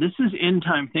 And this is end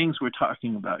time things we're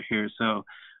talking about here. So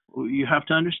you have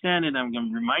to understand it.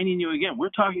 I'm reminding you again, we're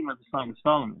talking about the Song of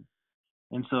Solomon.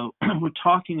 And so we're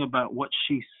talking about what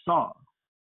she saw.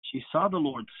 She saw the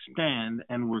Lord stand,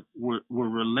 and we're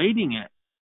relating it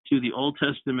to the Old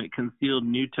Testament concealed,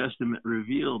 New Testament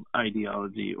revealed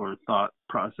ideology or thought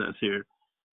process here.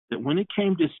 That when it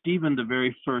came to Stephen, the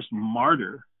very first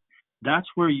martyr, that's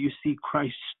where you see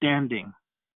Christ standing.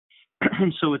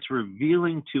 And so it's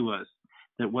revealing to us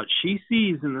that what she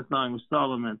sees in the Song of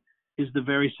Solomon is the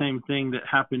very same thing that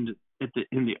happened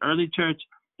in the early church,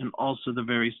 and also the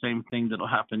very same thing that will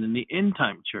happen in the end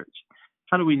time church.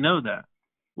 How do we know that?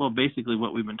 Well, basically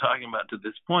what we've been talking about to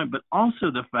this point, but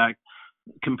also the fact,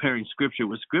 comparing scripture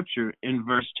with scripture, in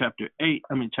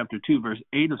chapter 2, verse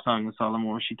 8 of Song of Solomon,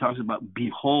 where she talks about,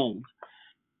 behold,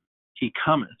 he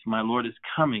cometh, my Lord is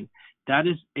coming. That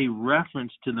is a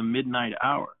reference to the midnight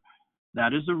hour.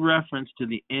 That is a reference to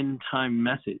the end time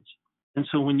message. And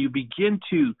so when you begin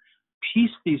to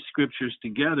piece these scriptures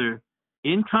together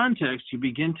in context, you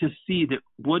begin to see that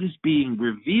what is being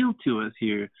revealed to us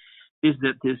here is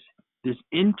that this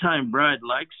end time bride,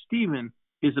 like Stephen,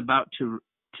 is about to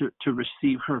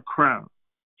receive her crown.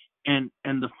 And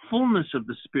the fullness of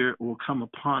the Spirit will come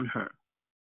upon her.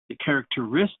 The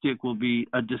characteristic will be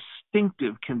a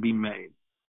distinctive can be made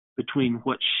between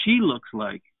what she looks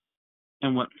like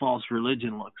and what false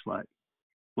religion looks like.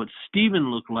 What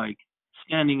Stephen looked like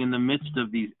standing in the midst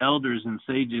of these elders and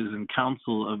sages and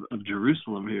council of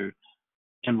Jerusalem here,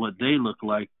 and what they look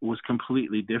like was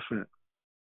completely different.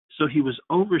 So he was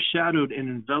overshadowed and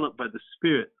enveloped by the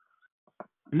Spirit.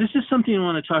 And this is something I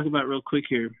want to talk about real quick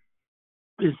here,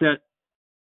 is that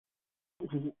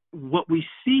what we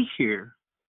see here,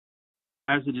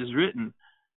 as it is written,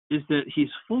 is that he's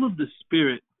full of the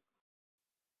Spirit.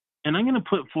 And I'm going to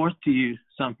put forth to you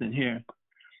something here.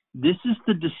 This is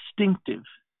the distinctive.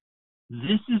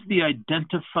 This is the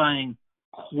identifying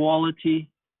quality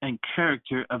and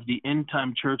character of the end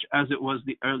time church as it was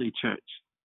the early church.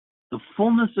 The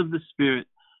fullness of the Spirit,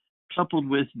 coupled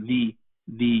with the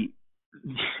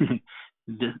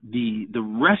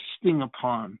resting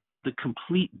upon the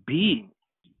complete being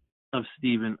of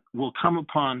Stephen, will come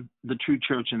upon the true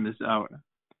church in this hour.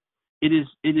 It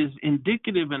is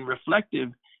indicative and reflective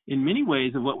in many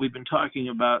ways of what we've been talking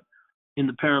about in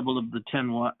the parable of the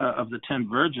 10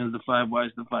 virgins, the 5 wise,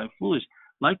 the 5 foolish.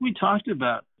 Like we talked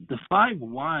about, the 5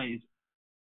 wise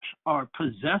are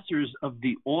possessors of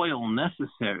the oil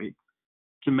necessary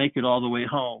to make it all the way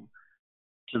home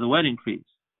to the wedding feast.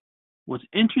 What's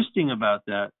interesting about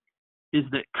that is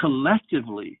that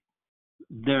collectively,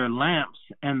 their lamps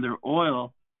and their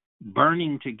oil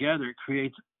burning together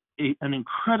creates an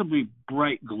incredibly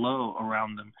bright glow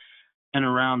around them and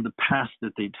around the path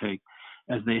that they take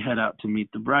as they head out to meet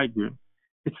the bridegroom.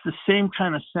 It's the same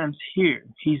kind of sense here.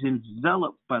 He's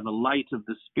enveloped by the light of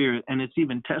the Spirit, and it's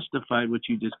even testified, what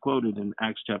you just quoted in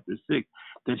Acts chapter 6,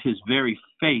 that his very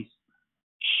face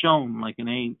shone like an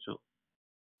angel.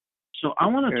 So I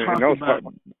want to talk about.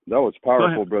 That was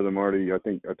powerful, Brother Marty. I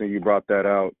think you brought that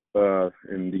out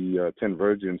in the 10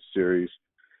 Virgins series.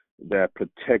 That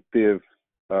protective,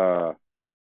 I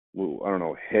don't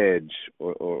know, hedge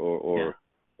or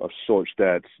of sorts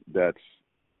that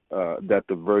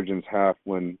the virgins have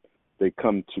when they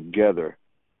come together.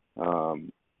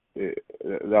 That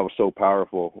was so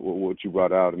powerful what you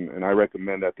brought out, and I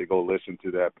recommend that they go listen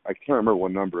to that. I can't remember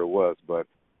what number it was, but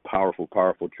powerful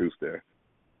truth there.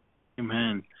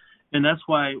 Amen. And that's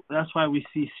why we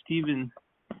see Stephen,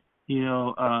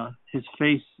 his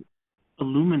face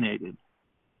illuminated.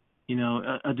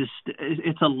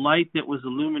 It's a light that was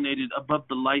illuminated above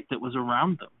the light that was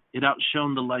around them. It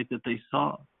outshone the light that they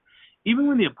saw. Even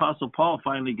when the Apostle Paul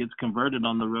finally gets converted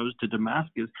on the road to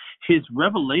Damascus, his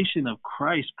revelation of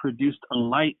Christ produced a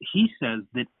light, he says,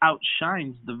 that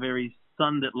outshines the very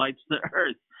sun that lights the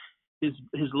earth. His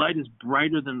light is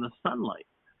brighter than the sunlight.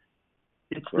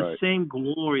 It's the same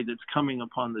glory that's coming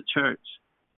upon the church.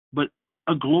 But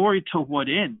a glory to what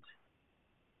end?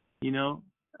 In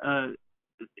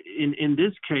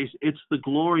this case, it's the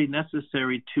glory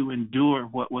necessary to endure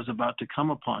what was about to come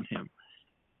upon him,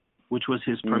 which was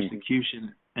his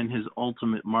persecution and his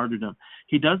ultimate martyrdom.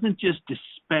 He doesn't just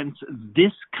dispense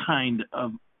this kind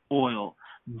of oil,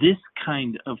 this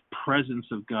kind of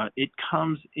presence of God. It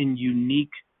comes in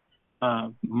unique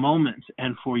moments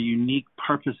and for unique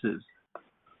purposes.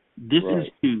 This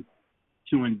is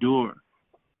to endure.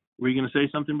 Were you going to say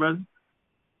something, brother?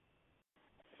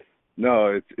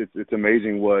 No, it's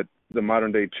amazing what the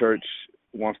modern day church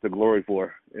wants the glory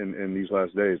for in these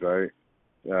last days, right?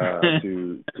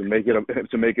 To make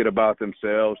it about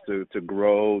themselves, to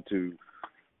grow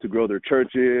their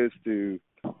churches, to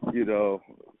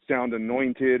sound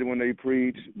anointed when they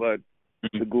preach, but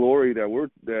the glory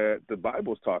that the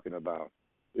Bible's talking about,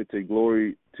 it's a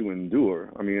glory to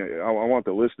endure. I mean, I want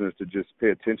the listeners to just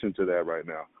pay attention to that right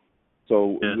now.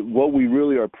 So what we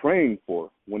really are praying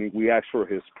for when we ask for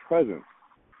his presence,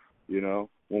 when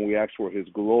we ask for his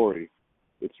glory,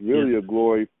 it's really a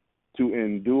glory to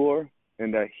endure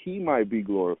and that he might be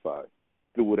glorified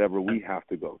through whatever we have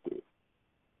to go through.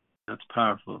 That's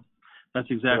powerful. That's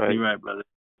exactly right, brother.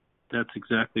 That's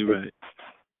exactly right.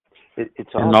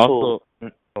 It's also...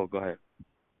 Oh, go ahead.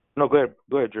 No, go ahead,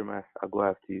 Jeremiah. I'll go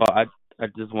after you. Oh, I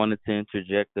just wanted to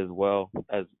interject as well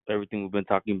as everything we've been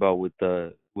talking about with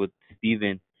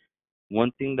Stephen.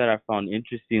 One thing that I found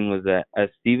interesting was that as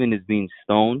Stephen is being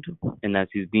stoned and as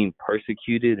he's being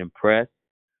persecuted and pressed,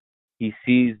 he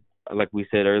sees, like we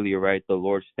said earlier, right, the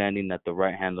Lord standing at the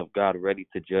right hand of God, ready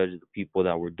to judge the people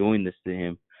that were doing this to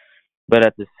him. But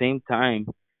at the same time,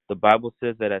 the Bible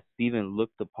says that as Stephen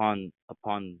looked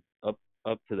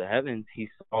up to the heavens, he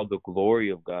saw the glory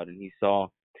of God, and he saw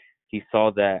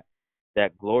that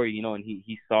glory, and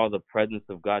he saw the presence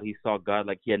of God. He saw God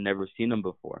like he had never seen him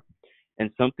before.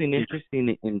 And something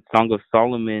interesting in Song of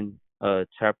Solomon,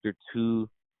 chapter 2,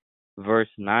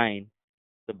 verse 9,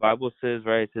 the Bible says,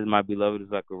 right, it says, my beloved is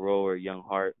like a roe or a young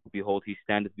hart. Behold, he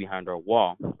standeth behind our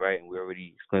wall, right? And we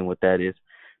already explained what that is.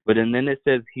 But and then it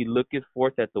says, he looketh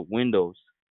forth at the windows,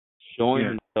 showing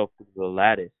himself through the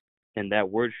lattice. And that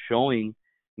word showing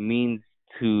means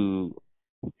to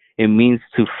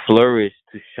flourish,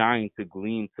 to shine, to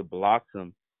gleam, to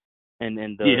blossom. And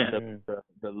then the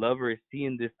lover is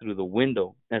seeing this through the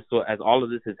window. And so as all of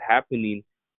this is happening,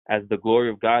 as the glory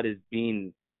of God is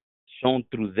being shown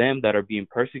through them that are being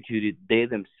persecuted, they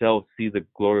themselves see the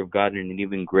glory of God in an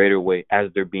even greater way as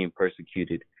they're being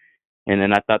persecuted. And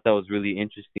then I thought that was really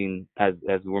interesting as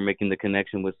we're making the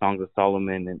connection with Songs of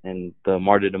Solomon and the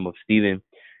martyrdom of Stephen.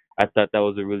 I thought that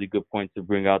was a really good point to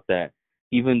bring out, that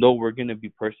even though we're going to be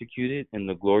persecuted and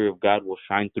the glory of God will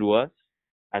shine through us,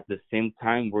 at the same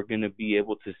time, we're going to be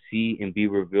able to see and be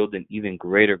revealed in even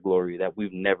greater glory that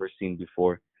we've never seen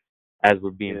before as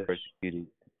we're being persecuted.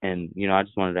 And, I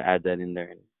just wanted to add that in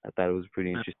there. And I thought it was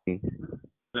pretty interesting.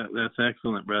 That's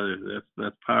excellent, brother.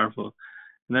 That's powerful.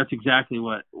 And that's exactly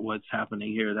what's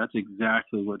happening here. That's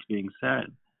exactly what's being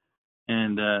said.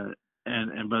 And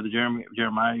Brother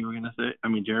Jeremiah, you were going to say?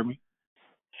 Jeremy?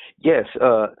 Yes.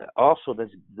 Also, there's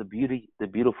the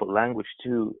beautiful language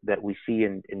too that we see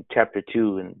in chapter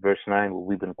 2 and verse 9, what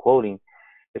we've been quoting.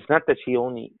 It's not that she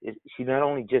not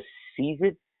only just sees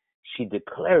it, she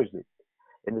declares it.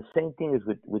 And the same thing is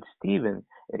with Stephen.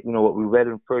 What we read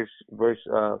in verse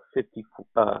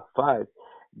 55,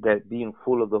 that being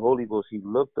full of the Holy Ghost, he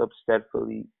looked up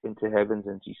steadfastly into heavens,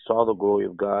 and he saw the glory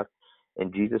of God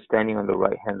and Jesus standing on the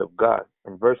right hand of God.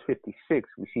 In verse 56,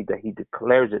 we see that he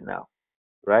declares it now,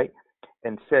 right?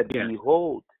 And said,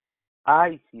 behold,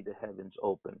 I see the heavens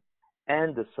open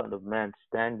and the Son of Man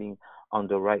standing on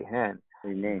the right hand.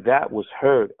 Amen. that was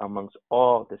heard amongst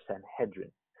all the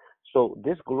Sanhedrin. So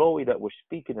this glory that we're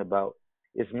speaking about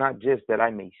is not just that I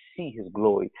may see his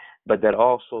glory, but that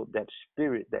also that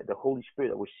spirit, that the Holy Spirit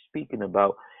that we're speaking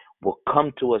about will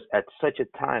come to us at such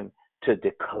a time to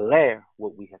declare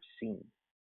what we have seen.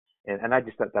 And I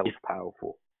just thought that was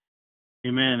powerful.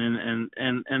 Amen.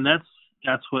 And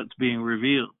that's what's being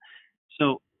revealed.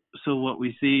 So what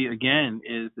we see again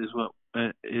is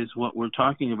what we're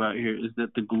talking about here, is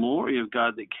that the glory of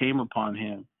God that came upon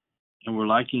him, and we're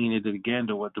likening it again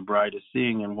to what the bride is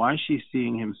seeing. And why she's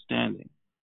seeing him standing,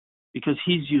 because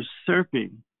he's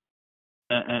usurping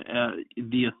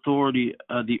the authority,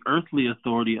 the earthly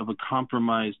authority of a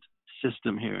compromised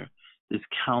system here, this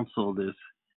council, this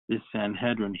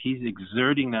Sanhedrin. He's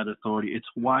exerting that authority. It's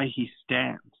why he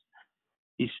stands.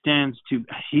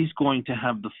 He's going to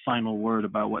have the final word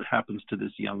about what happens to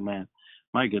this young man.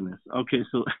 My goodness. Okay,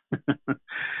 so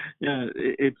yeah,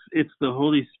 it's the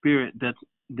Holy Spirit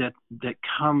that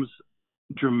comes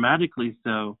dramatically,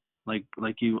 so like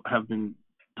you have been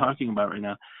talking about right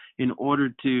now, in order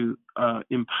to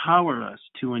empower us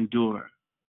to endure.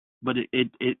 But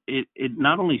it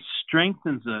not only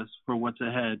strengthens us for what's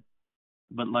ahead,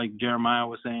 but like Jeremiah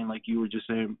was saying, like you were just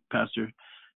saying, Pastor,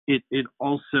 it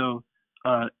also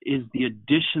is the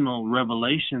additional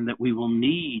revelation that we will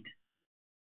need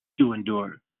to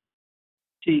endure.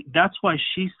 See, that's why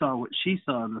she saw what she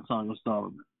saw in the Song of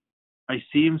Solomon. I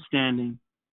see him standing,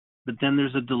 but then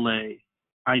there's a delay.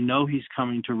 I know he's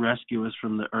coming to rescue us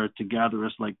from the earth, to gather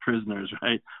us like prisoners,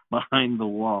 right, behind the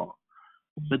wall.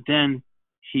 But then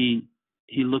he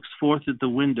looks forth at the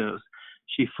windows.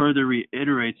 She further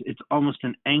reiterates, it's almost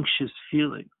an anxious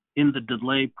feeling. In the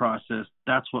delay process,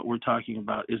 that's what we're talking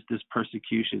about, is this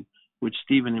persecution, which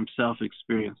Stephen himself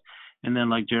experienced. And then,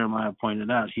 like Jeremiah pointed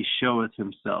out, he showeth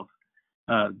himself.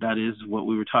 That is what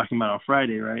we were talking about on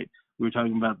Friday, right? We were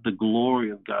talking about the glory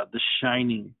of God, the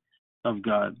shining of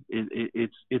God.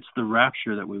 It's the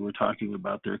rapture that we were talking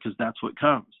about there, because that's what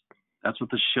comes. That's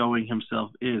what the showing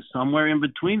himself is. Somewhere in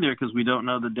between there, because we don't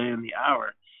know the day and the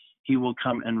hour, he will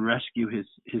come and rescue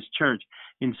his church.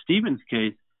 In Stephen's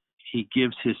case, he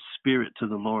gives his spirit to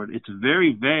the Lord. It's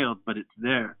very veiled, but it's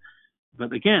there.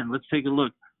 But again, let's take a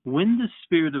look. When the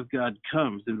Spirit of God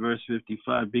comes, in verse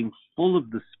 55, being full of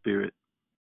the Spirit,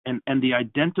 and the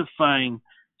identifying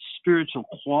spiritual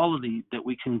quality that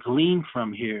we can glean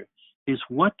from here is,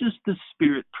 what does the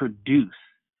Spirit produce?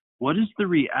 What is the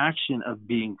reaction of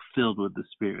being filled with the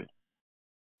Spirit?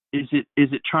 Is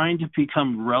it trying to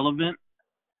become relevant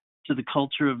to the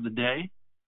culture of the day?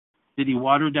 Did he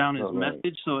water down his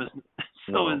message so as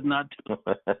not to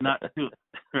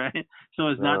right? So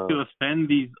as not to offend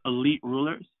these elite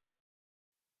rulers?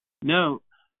 No.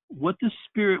 What the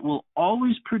Spirit will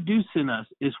always produce in us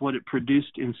is what it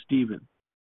produced in Stephen.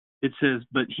 It says,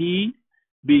 but he,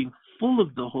 being full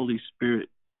of the Holy Spirit,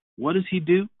 what does he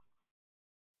do?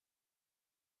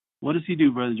 What does he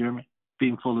do, Brother Jeremy?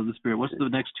 Being full of the Spirit. What's the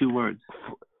next two words?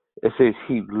 It says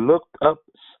he looked up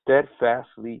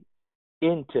steadfastly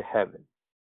into heaven.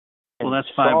 Well, that's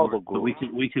 5 words, but we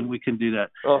can do that.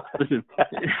 Oh. Listen,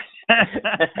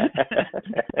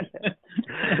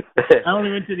 I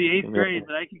only went to the 8th grade,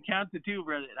 but I can count to 2,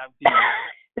 brother.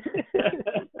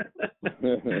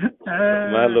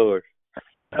 My Lord,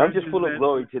 I'm just full of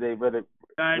glory today, brother.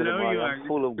 I know Marty. you are. I'm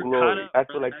full of glory. I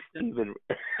feel like Stephen.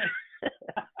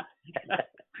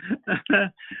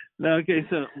 Okay,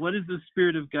 so what does the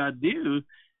Spirit of God do?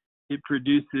 It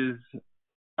produces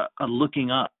a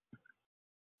looking up,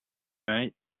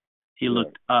 right? He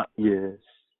looked up. Yes.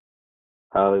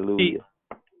 Hallelujah. See,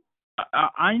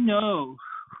 I know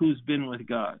who's been with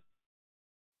God.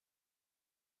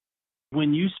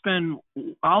 When you spend,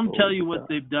 I'll tell you what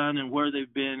they've done and where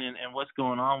they've been and what's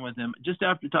going on with them. Just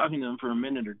after talking to them for a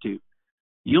minute or two,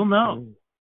 you'll know.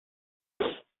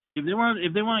 If they want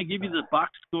to give you the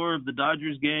box score of the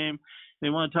Dodgers game, they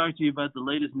want to talk to you about the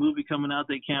latest movie coming out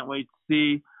they can't wait to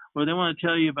see, or they want to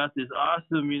tell you about this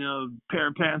awesome, pair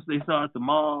of pants they saw at the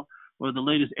mall, or the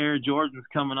latest Air Jordans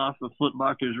coming off of Foot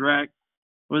Locker's rack,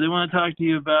 or they want to talk to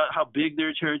you about how big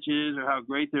their church is or how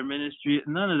great their ministry is.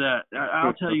 None of that.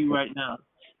 I'll tell you right now,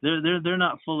 they're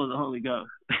not full of the Holy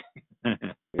Ghost.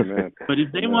 But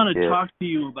if they want to talk to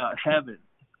you about heaven,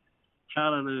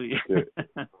 hallelujah.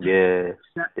 Yes.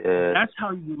 That's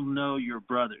how you'll know your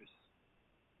brothers.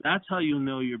 That's how you'll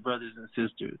know your brothers and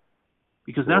sisters,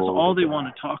 because that's all they want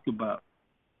to talk about.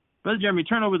 Brother Jeremy,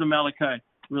 turn over to Malachi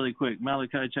really quick.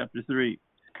 Malachi chapter 3.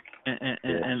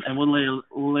 And we'll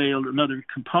lay another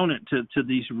component to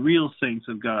these real saints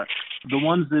of God, the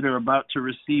ones that are about to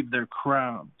receive their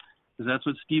crown, because that's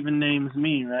what Stephen's names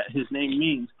mean. That his name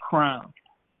means crown.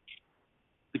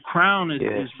 The crown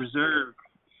is reserved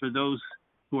for those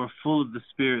who are full of the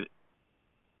Spirit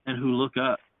and who look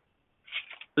up.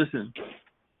 Listen,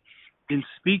 in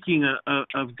speaking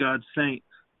of God's saints,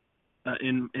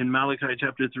 in Malachi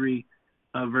chapter 3,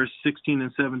 verse 16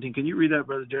 and 17, can you read that,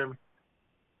 Brother Jeremy?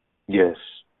 Yes.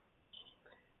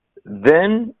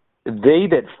 Then they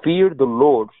that feared the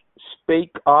Lord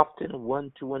spake often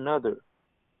one to another,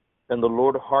 and the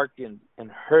Lord hearkened and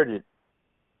heard it.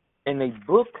 And a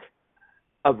book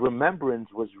of remembrance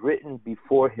was written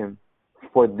before him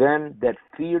for them that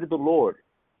feared the Lord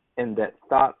and that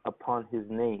thought upon his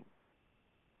name.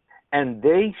 And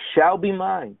they shall be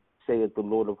mine, saith the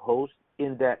Lord of hosts,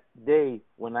 in that day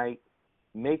when I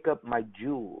make up my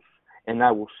jewels, and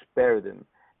I will spare them,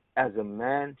 as a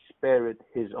man spareth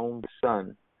his own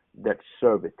son that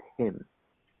serveth him.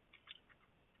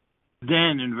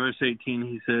 Then in verse 18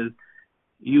 he says,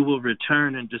 you will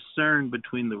return and discern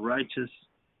between the righteous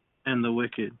and the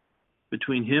wicked,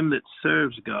 between him that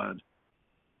serves God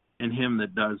and him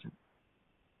that doesn't.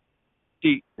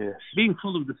 See, being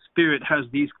full of the Spirit has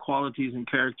these qualities and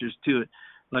characters to it,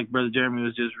 like Brother Jeremy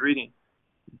was just reading.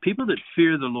 People that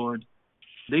fear the Lord,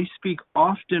 they speak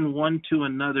often one to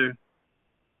another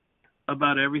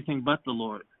about everything but the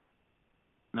Lord.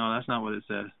 No, that's not what it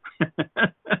says.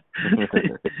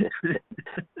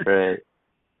 Right.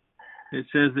 It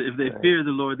says that if they fear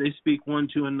the Lord, they speak one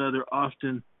to another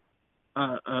often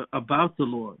about the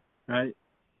Lord, right?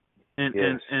 And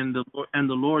the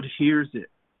Lord hears it.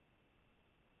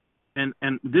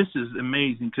 And this is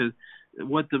amazing, because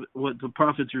what the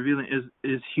prophet's revealing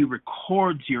is he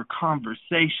records your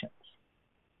conversations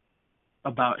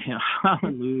about him.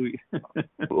 Hallelujah.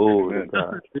 Oh,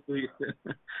 God. Hallelujah.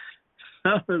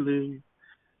 Hallelujah.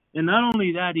 And not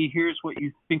only that, he hears what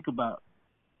you think about,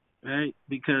 right?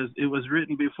 Because it was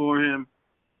written before him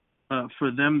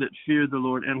for them that fear the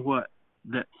Lord and what?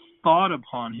 That thought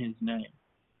upon his name.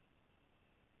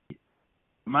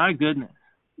 My goodness.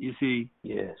 You see,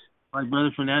 yes, like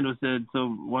Brother Fernando said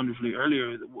so wonderfully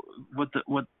earlier, what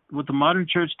the modern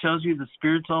church tells you the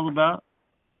Spirit's all about,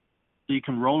 so you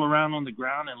can roll around on the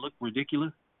ground and look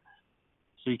ridiculous,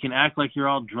 so you can act like you're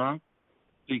all drunk,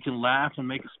 so you can laugh and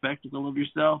make a spectacle of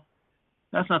yourself.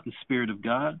 That's not the Spirit of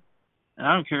God. And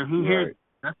I don't care who hears it.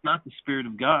 That's not the Spirit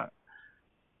of God.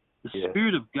 The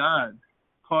Spirit of God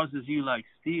causes you, like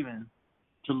Stephen,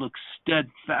 to look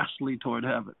steadfastly toward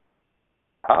heaven.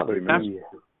 Hallelujah.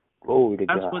 Glory to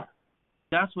God.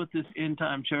 That's what this end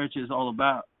time church is all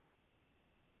about.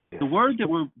 The word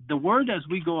as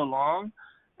we go along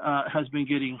has been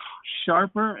getting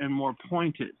sharper and more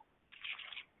pointed.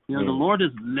 You know, the Lord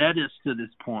has led us to this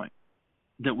point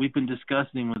that we've been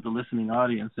discussing with the listening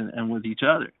audience and with each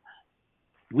other.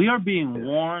 We are being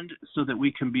warned so that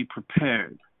we can be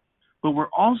prepared, but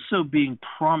we're also being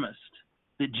promised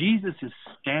that Jesus is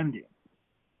standing.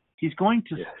 He's going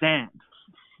to stand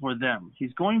for them.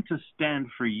 He's going to stand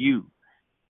for you.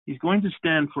 He's going to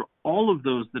stand for all of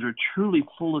those that are truly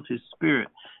full of his Spirit,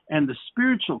 and the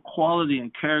spiritual quality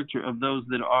and character of those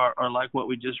that are like what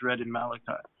we just read in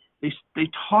Malachi. They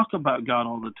talk about God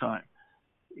all the time.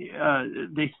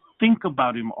 They think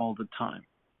about him all the time.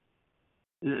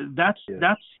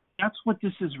 That's what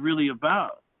this is really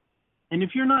about. And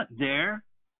if you're not there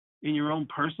in your own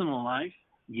personal life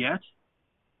yet,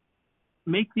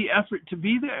 make the effort to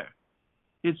be there.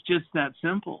 It's just that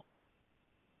simple.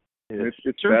 It's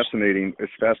fascinating.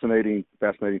 It's fascinating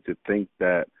to think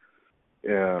that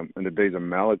in the days of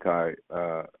Malachi,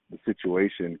 the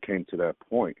situation came to that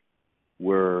point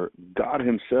where God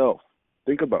himself,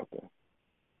 think about that,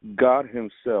 God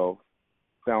himself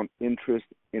found interest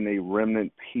in a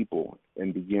remnant people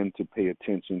and began to pay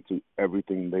attention to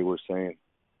everything they were saying.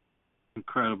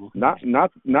 Incredible. Not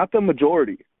the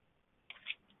majority.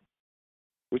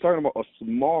 We're talking about a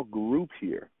small group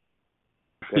here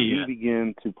that he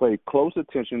began to pay close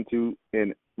attention to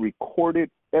and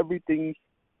recorded everything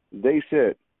they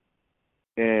said.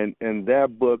 And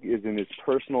that book is in his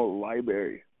personal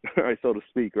library, right, so to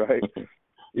speak, right?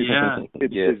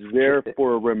 It's there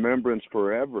for remembrance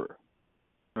forever.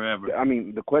 Forever. I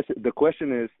mean, the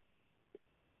question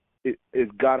is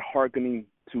God hearkening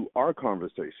to our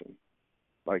conversation,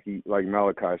 like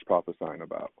Malachi is prophesying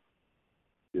about?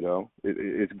 You know,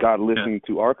 it's God listening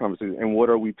to our conversation, and what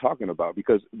are we talking about?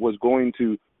 Because what's going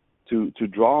to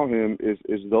draw him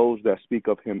is those that speak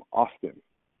of him often,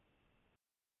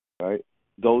 right?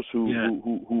 Those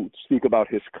who speak about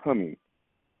his coming,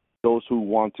 those who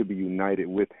want to be united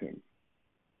with him,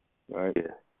 right?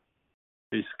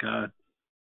 Praise God.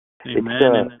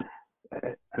 Amen.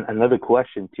 Another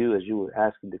question too, as you were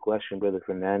asking the question, Brother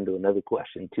Fernando. Another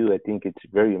question too, I think it's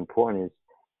very important, is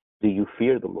Do you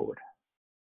fear the Lord?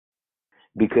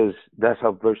 Because that's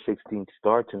how verse 16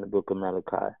 starts in the book of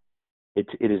Malachi. It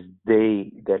is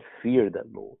they that fear the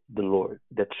Lord,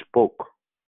 that spoke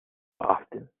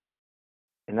often.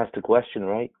 And that's the question,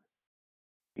 right?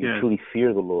 You truly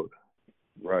fear the Lord.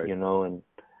 Right. You know, and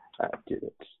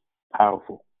it's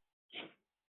powerful.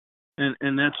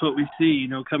 And that's what we see, you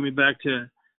know, coming back to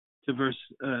verse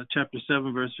chapter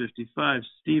 7, verse 55,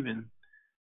 Stephen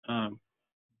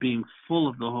being full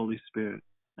of the Holy Spirit.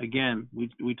 Again,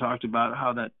 we talked about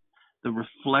how that the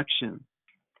reflection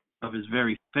of his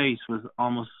very face was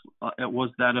almost it was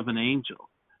that of an angel.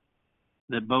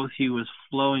 That both he was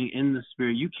flowing in the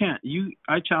Spirit.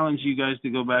 I challenge you guys to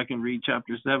go back and read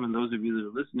chapter 7, those of you that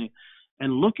are listening,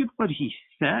 and look at what he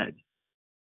said.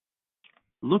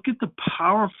 Look at the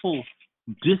powerful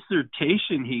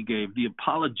dissertation he gave, the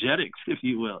apologetics, if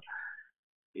you will.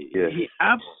 Yes. He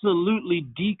absolutely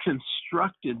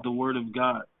deconstructed the Word of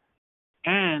God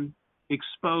and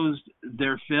exposed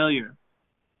their failure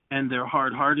and their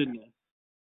hard-heartedness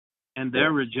and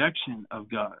their rejection of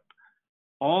God,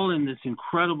 all in this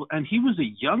incredible. And he was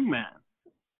a young man,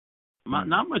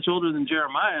 not much older than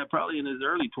Jeremiah, probably in his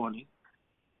early 20s,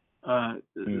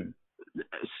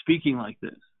 speaking like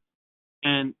this.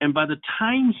 And by the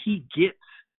time he gets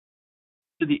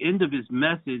to the end of his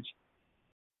message,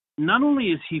 not only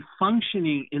is he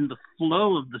functioning in the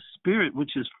flow of the Spirit,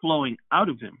 which is flowing out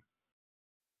of him,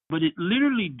 but it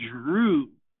literally drew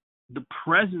the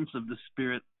presence of the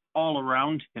Spirit all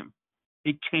around him.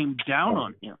 It came down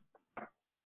on him.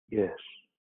 Yes.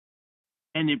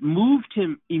 And it moved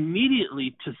him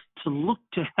immediately to look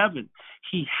to heaven.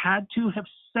 He had to have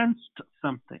sensed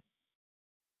something.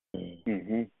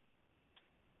 Mm-hmm.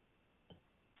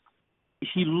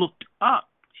 He looked up.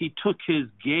 He took his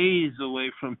gaze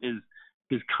away from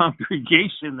his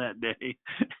congregation that day.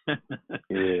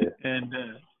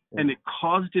 And it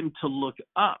caused him to look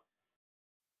up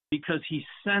because he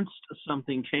sensed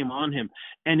something came on him,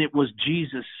 and it was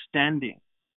Jesus standing.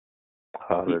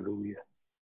 Hallelujah.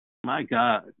 My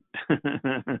God.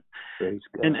 Praise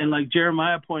God. And like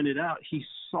Jeremiah pointed out, he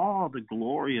saw the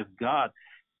glory of God.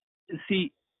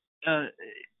 See,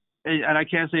 and I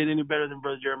can't say it any better than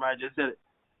Brother Jeremiah just said it,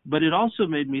 but it also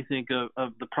made me think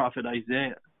of the prophet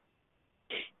Isaiah,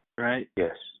 right?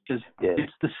 Yes. Because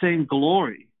it's the same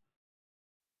glory.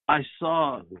 I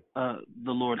saw the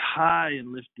Lord high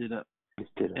and lifted up,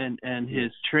 and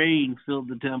his train filled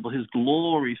the temple. His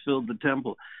glory filled the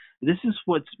temple. This is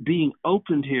what's being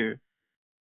opened here.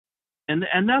 And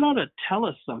that ought to tell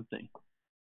us something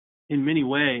in many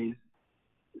ways.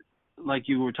 Like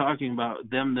you were talking about,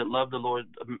 them that love the Lord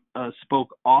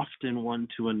spoke often one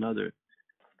to another.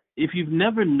 If you've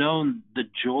never known the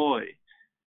joy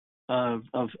of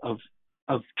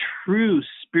true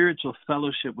spiritual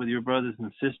fellowship with your brothers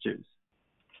and sisters,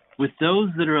 with those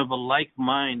that are of a like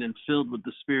mind and filled with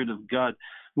the Spirit of God,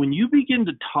 when you begin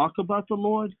to talk about the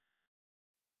Lord,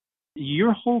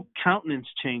 your whole countenance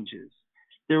changes.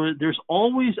 There's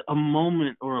always a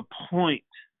moment or a point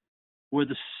where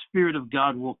the Spirit of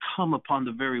God will come upon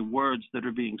the very words that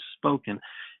are being spoken.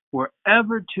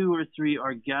 Wherever 2 or 3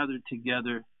 are gathered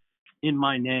together in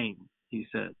my name, he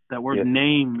said. That word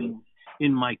name means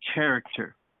in my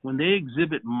character. When they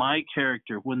exhibit my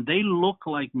character, when they look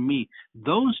like me,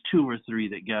 those 2 or 3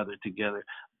 that gather together,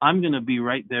 I'm going to be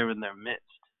right there in their midst.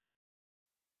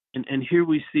 And here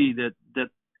we see that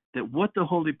what the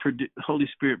Holy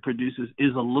Spirit produces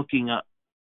is a looking up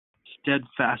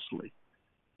steadfastly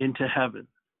into heaven.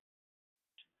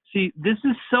 See, this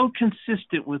is so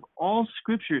consistent with all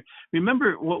Scripture.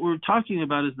 Remember, what we're talking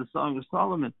about is the Song of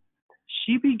Solomon.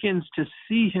 She begins to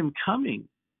see him coming,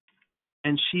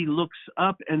 and she looks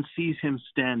up and sees him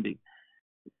standing.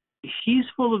 He's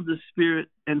full of the Spirit,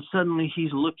 and suddenly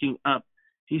he's looking up.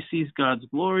 He sees God's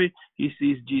glory. He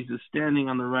sees Jesus standing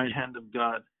on the right hand of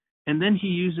God. And then he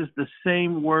uses the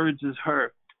same words as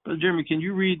her. Brother Jeremy, can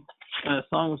you read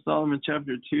Song of Solomon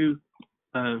chapter 2,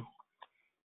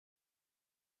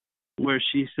 where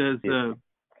she says,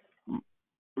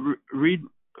 read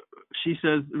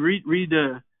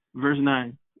verse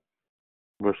 9.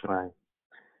 Verse 9.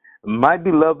 My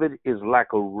beloved is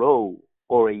like a roe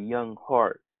or a young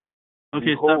hart.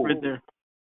 Okay, Behold. stop right there.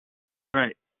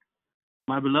 Right.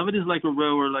 My beloved is like a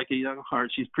roe or like a young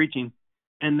hart. She's preaching.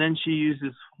 And then she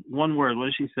uses one word. What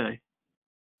does she say?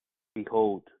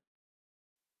 Behold.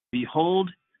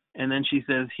 Behold. And then she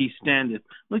says, he standeth.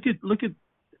 Look at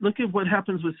what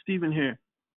happens with Stephen here.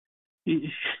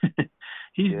 He's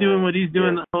doing what he's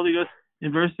doing. The Holy Ghost.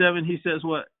 In verse 7, he says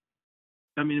what?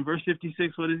 In verse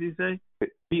 56, what does he say?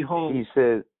 Behold. He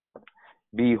said,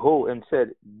 behold, and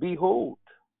said, behold.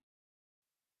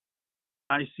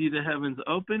 I see the heavens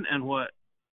open, and what?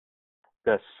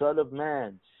 The Son of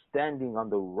Man standing on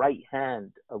the right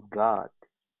hand of God.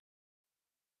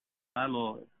 My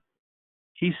Lord.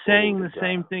 He's saying the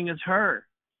same thing as her.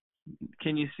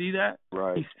 Can you see that?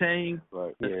 Right. He's saying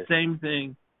the same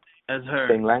thing as her.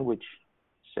 Same language.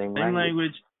 Same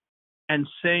language. And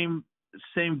same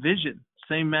vision,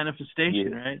 same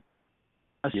manifestation, right?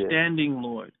 A standing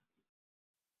Lord.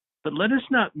 But let us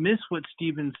not miss what's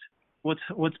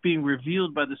being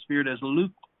revealed by the Spirit as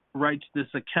Luke writes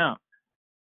this account.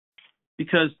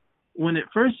 Because when it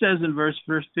first says in verse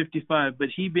 55, but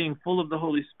he being full of the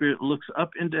Holy Spirit looks up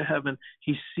into heaven,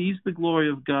 he sees the glory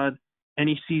of God, and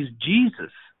he sees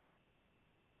Jesus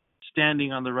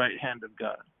standing on the right hand of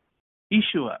God.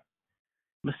 Yeshua,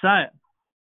 Messiah.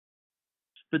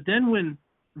 But then when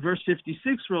verse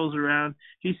 56 rolls around,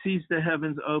 he sees the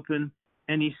heavens open,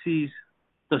 and he sees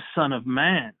the Son of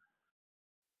Man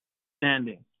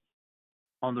standing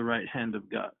on the right hand of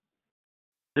God.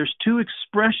 There's two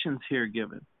expressions here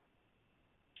given,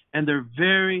 and they're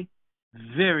very,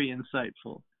 very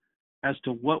insightful as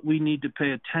to what we need to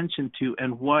pay attention to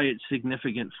and why it's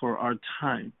significant for our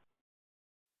time.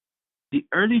 The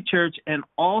early church and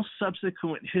all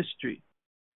subsequent history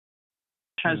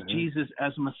has Jesus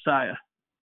as Messiah.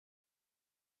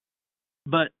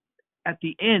 But at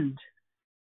the end,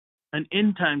 an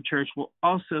end-time church will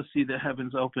also see the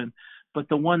heavens open, but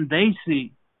the one they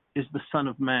see is the Son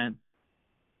of Man.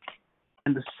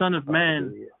 And the Son of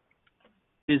Man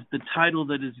is the title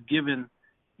that is given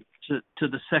to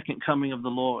the second coming of the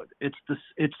Lord. It's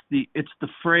the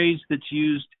phrase that's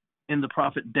used in the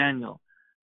prophet Daniel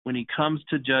when he comes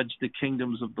to judge the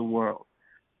kingdoms of the world.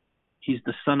 He's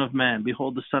the Son of Man.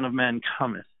 Behold, the Son of Man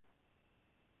cometh.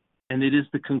 And it is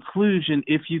the conclusion.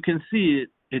 If you can see it,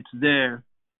 it's there.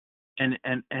 And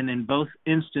in both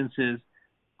instances,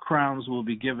 crowns will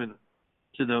be given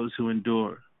to those who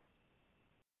endure.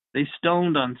 They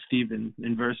stoned on Stephen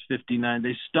in verse 59.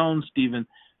 They stoned Stephen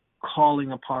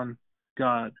calling upon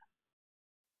God.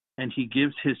 And he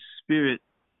gives his spirit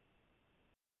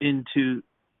into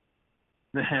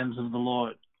the hands of the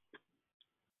Lord.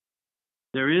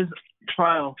 There is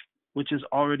trial which has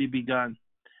already begun.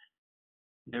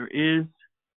 There is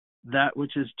that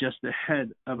which is just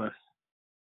ahead of us.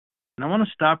 And I want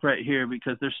to stop right here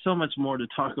because there's so much more to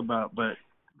talk about, but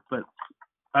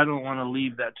I don't want to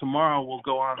leave that. Tomorrow we'll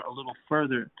go on a little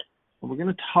further. And we're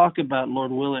going to talk about,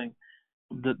 Lord willing,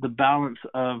 the balance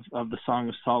of the Song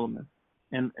of Solomon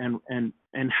and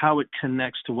how it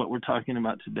connects to what we're talking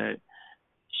about today.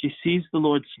 She sees the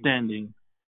Lord standing.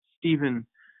 Stephen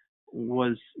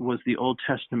was the Old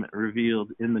Testament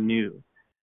revealed in the New.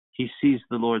 He sees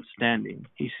the Lord standing.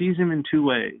 He sees him in two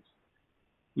ways.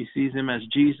 He sees him as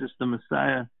Jesus, the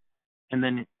Messiah, and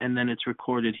then it's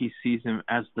recorded he sees him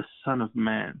as the Son of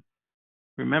Man.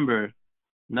 Remember,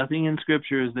 nothing in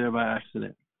Scripture is there by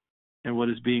accident. And what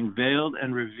is being veiled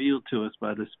and revealed to us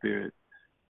by the Spirit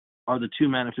are the two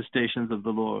manifestations of the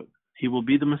Lord. He will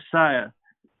be the Messiah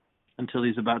until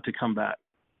he's about to come back.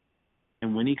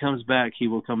 And when he comes back, he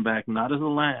will come back not as a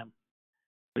lamb,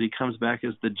 but he comes back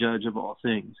as the judge of all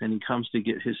things. And he comes to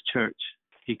get his church.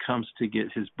 He comes to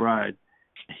get his bride.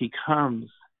 He comes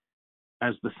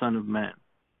as the Son of Man.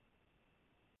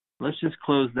 Let's just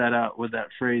close that out with that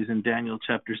phrase in Daniel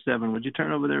chapter 7. Would you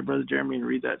turn over there, Brother Jeremy, and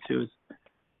read that to us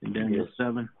in Daniel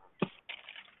 7?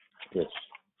 Yes.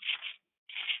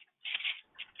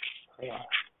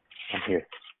 I'm here.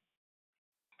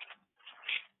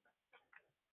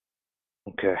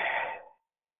 Okay.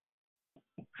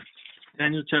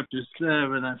 Daniel chapter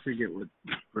 7, I forget what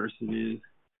verse it is.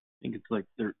 I think it's like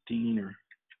 13 or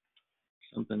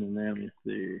something in there. Let me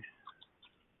see.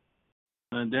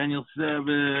 Daniel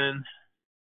 7.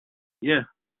 Yeah.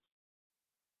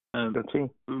 13.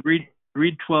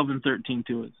 Read 12 and 13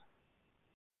 to us.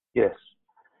 Yes.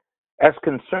 As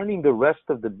concerning the rest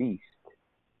of the beast,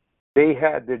 they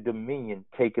had their dominion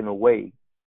taken away,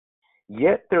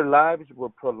 yet their lives were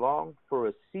prolonged for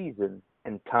a season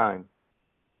and time.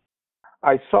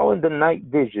 I saw in the night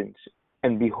visions,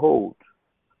 and behold,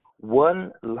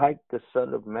 one like the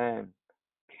Son of Man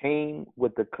came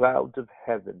with the clouds of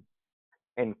heaven,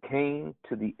 and came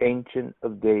to the Ancient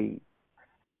of Days,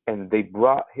 and they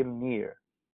brought him near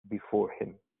before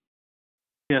him.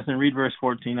 Yes, and read verse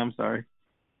 14, I'm sorry.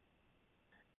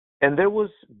 And there was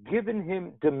given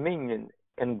him dominion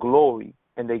and glory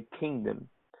and a kingdom,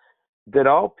 that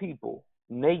all people,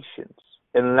 nations,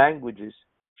 and languages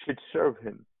should serve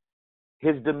him.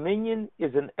 His dominion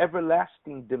is an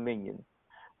everlasting dominion,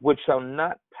 which shall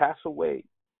not pass away,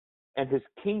 and his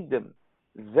kingdom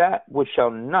that which shall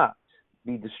not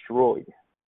be destroyed.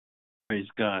 Praise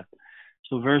God.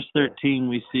 So verse 13,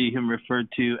 we see him referred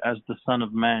to as the Son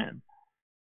of Man.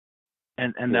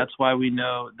 And that's why we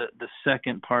know that the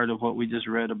second part of what we just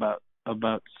read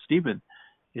about Stephen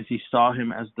is he saw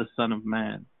him as the Son of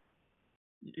Man.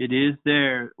 It is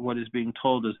there what is being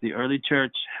told us. The early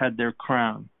church had their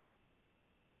crown,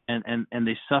 and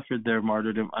they suffered their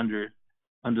martyrdom under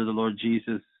the Lord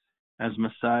Jesus as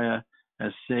Messiah,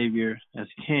 as Savior, as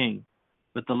King.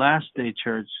 But the last day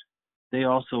church, they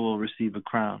also will receive a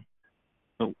crown.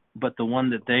 But the one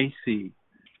that they see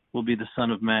will be the Son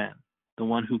of Man, the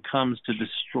one who comes to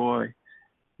destroy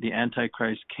the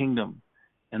Antichrist kingdom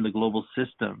and the global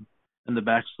system and the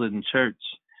backslidden church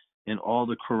and all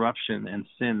the corruption and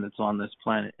sin that's on this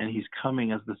planet. And he's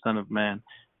coming as the Son of Man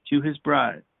to his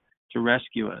bride to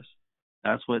rescue us.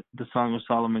 That's what the Song of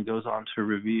Solomon goes on to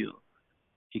reveal.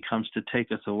 He comes to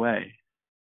take us away.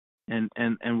 And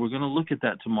we're going to look at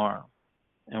that tomorrow.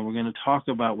 And we're going to talk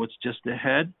about what's just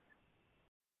ahead.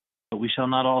 But we shall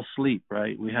not all sleep,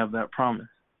 right? We have that promise.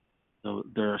 So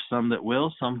there are some that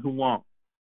will, some who won't.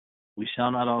 We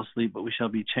shall not all sleep, but we shall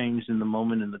be changed in the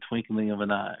moment, in the twinkling of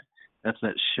an eye. That's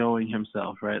that showing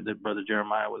himself, right? That Brother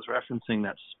Jeremiah was referencing,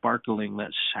 that sparkling,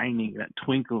 that shining, that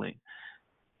twinkling.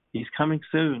 He's coming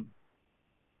soon.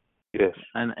 Yes.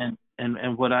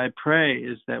 And what I pray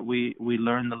is that we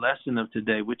learn the lesson of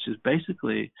today, which is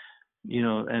basically,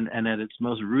 and at its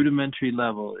most rudimentary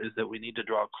level, is that we need to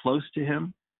draw close to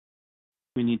him.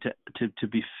 We need to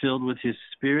be filled with his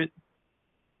Spirit,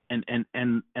 and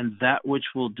that which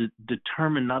will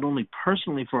determine not only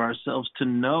personally for ourselves to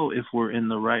know if we're in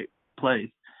the right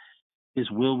place is,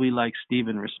 will we, like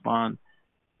Stephen, respond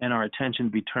and our attention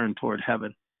be turned toward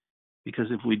heaven? Because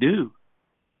if we do,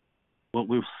 what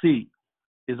we'll see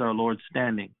is our Lord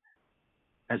standing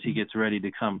as he gets ready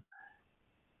to come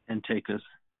and take us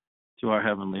to our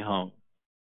heavenly home.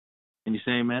 Can you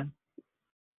say amen?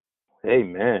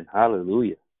 Amen.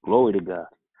 Hallelujah. Glory to God.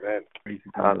 Amen.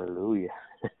 Hallelujah.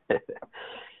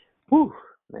 Whew.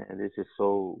 Man, this is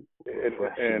so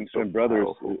and so brothers,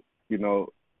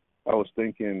 powerful. I was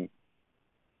thinking,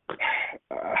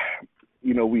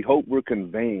 we hope we're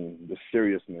conveying the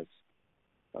seriousness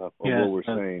of what we're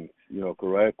saying,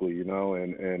 correctly,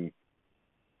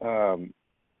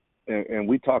 and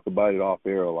we talk about it off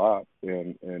air a lot,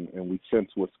 and we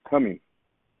sense what's coming,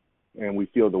 and we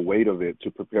feel the weight of it to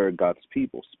prepare God's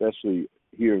people, especially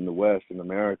here in the West, in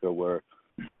America, where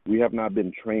we have not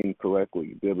been trained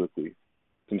correctly, biblically,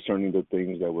 concerning the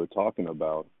things that we're talking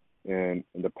about. And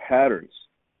the patterns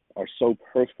are so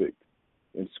perfect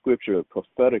in Scripture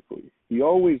prophetically. He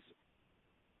always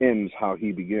ends how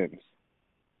he begins.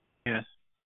 Yes.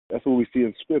 That's what we see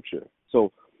in Scripture.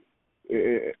 So,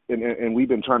 and we've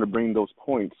been trying to bring those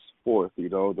points forth,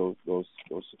 those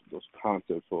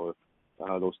concepts or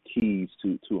those keys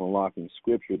to unlocking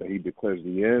Scripture, that he declares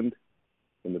the end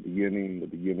and the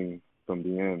beginning from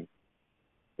the end.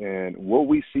 And what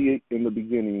we see in the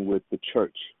beginning with the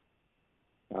church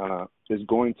is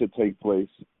going to take place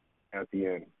at the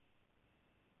end.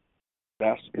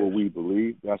 That's what we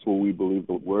believe. That's what we believe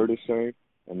the Word is saying.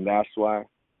 And that's why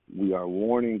we are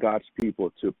warning God's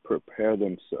people to prepare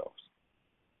themselves,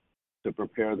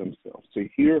 to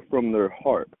hear from their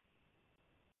heart,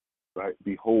 right?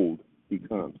 Behold, he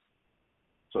comes,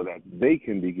 so that they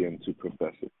can begin to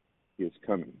profess it. He is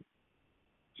coming.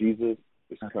 Jesus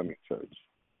is coming, church.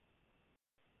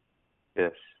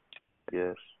 Yes,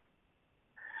 yes.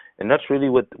 And that's really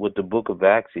what the book of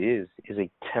Acts is a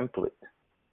template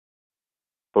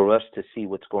for us to see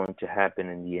what's going to happen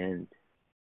in the end.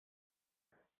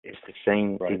 It's the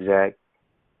same exact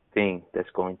thing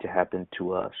that's going to happen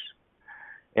to us.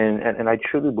 And I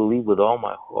truly believe with all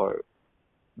my heart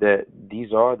that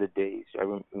these are the days. I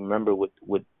remember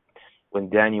when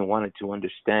Daniel wanted to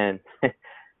understand,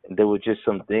 there were just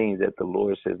some things that the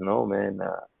Lord says, no, man,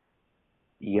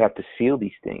 you have to seal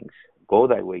these things. Go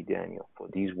thy way, Daniel, for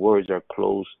these words are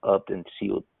closed up and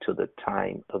sealed to the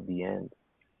time of the end.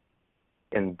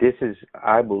 And this is,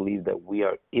 I believe that we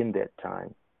are in that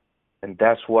time. And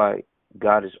that's why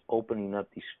God is opening up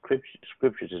these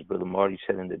scriptures, as Brother Marty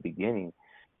said in the beginning.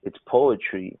 It's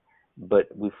poetry, but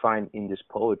we find in this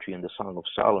poetry, in the Song of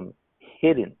Solomon,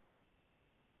 hidden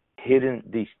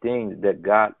these things that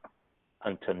God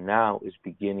until now is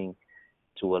beginning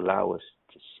to allow us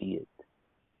to see it.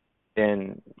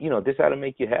 And, this ought to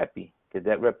make you happy, because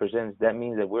that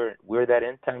means that we're that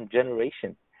end time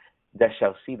generation that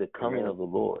shall see the coming of the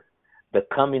Lord, the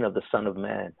coming of the Son of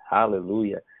Man.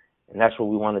 Hallelujah. And that's what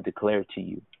we want to declare to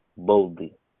you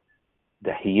boldly,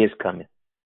 that he is coming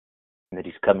and that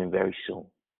he's coming very soon.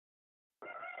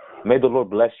 May the Lord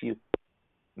bless you.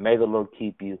 May the Lord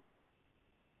keep you.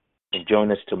 And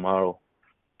join us tomorrow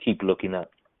keep looking up.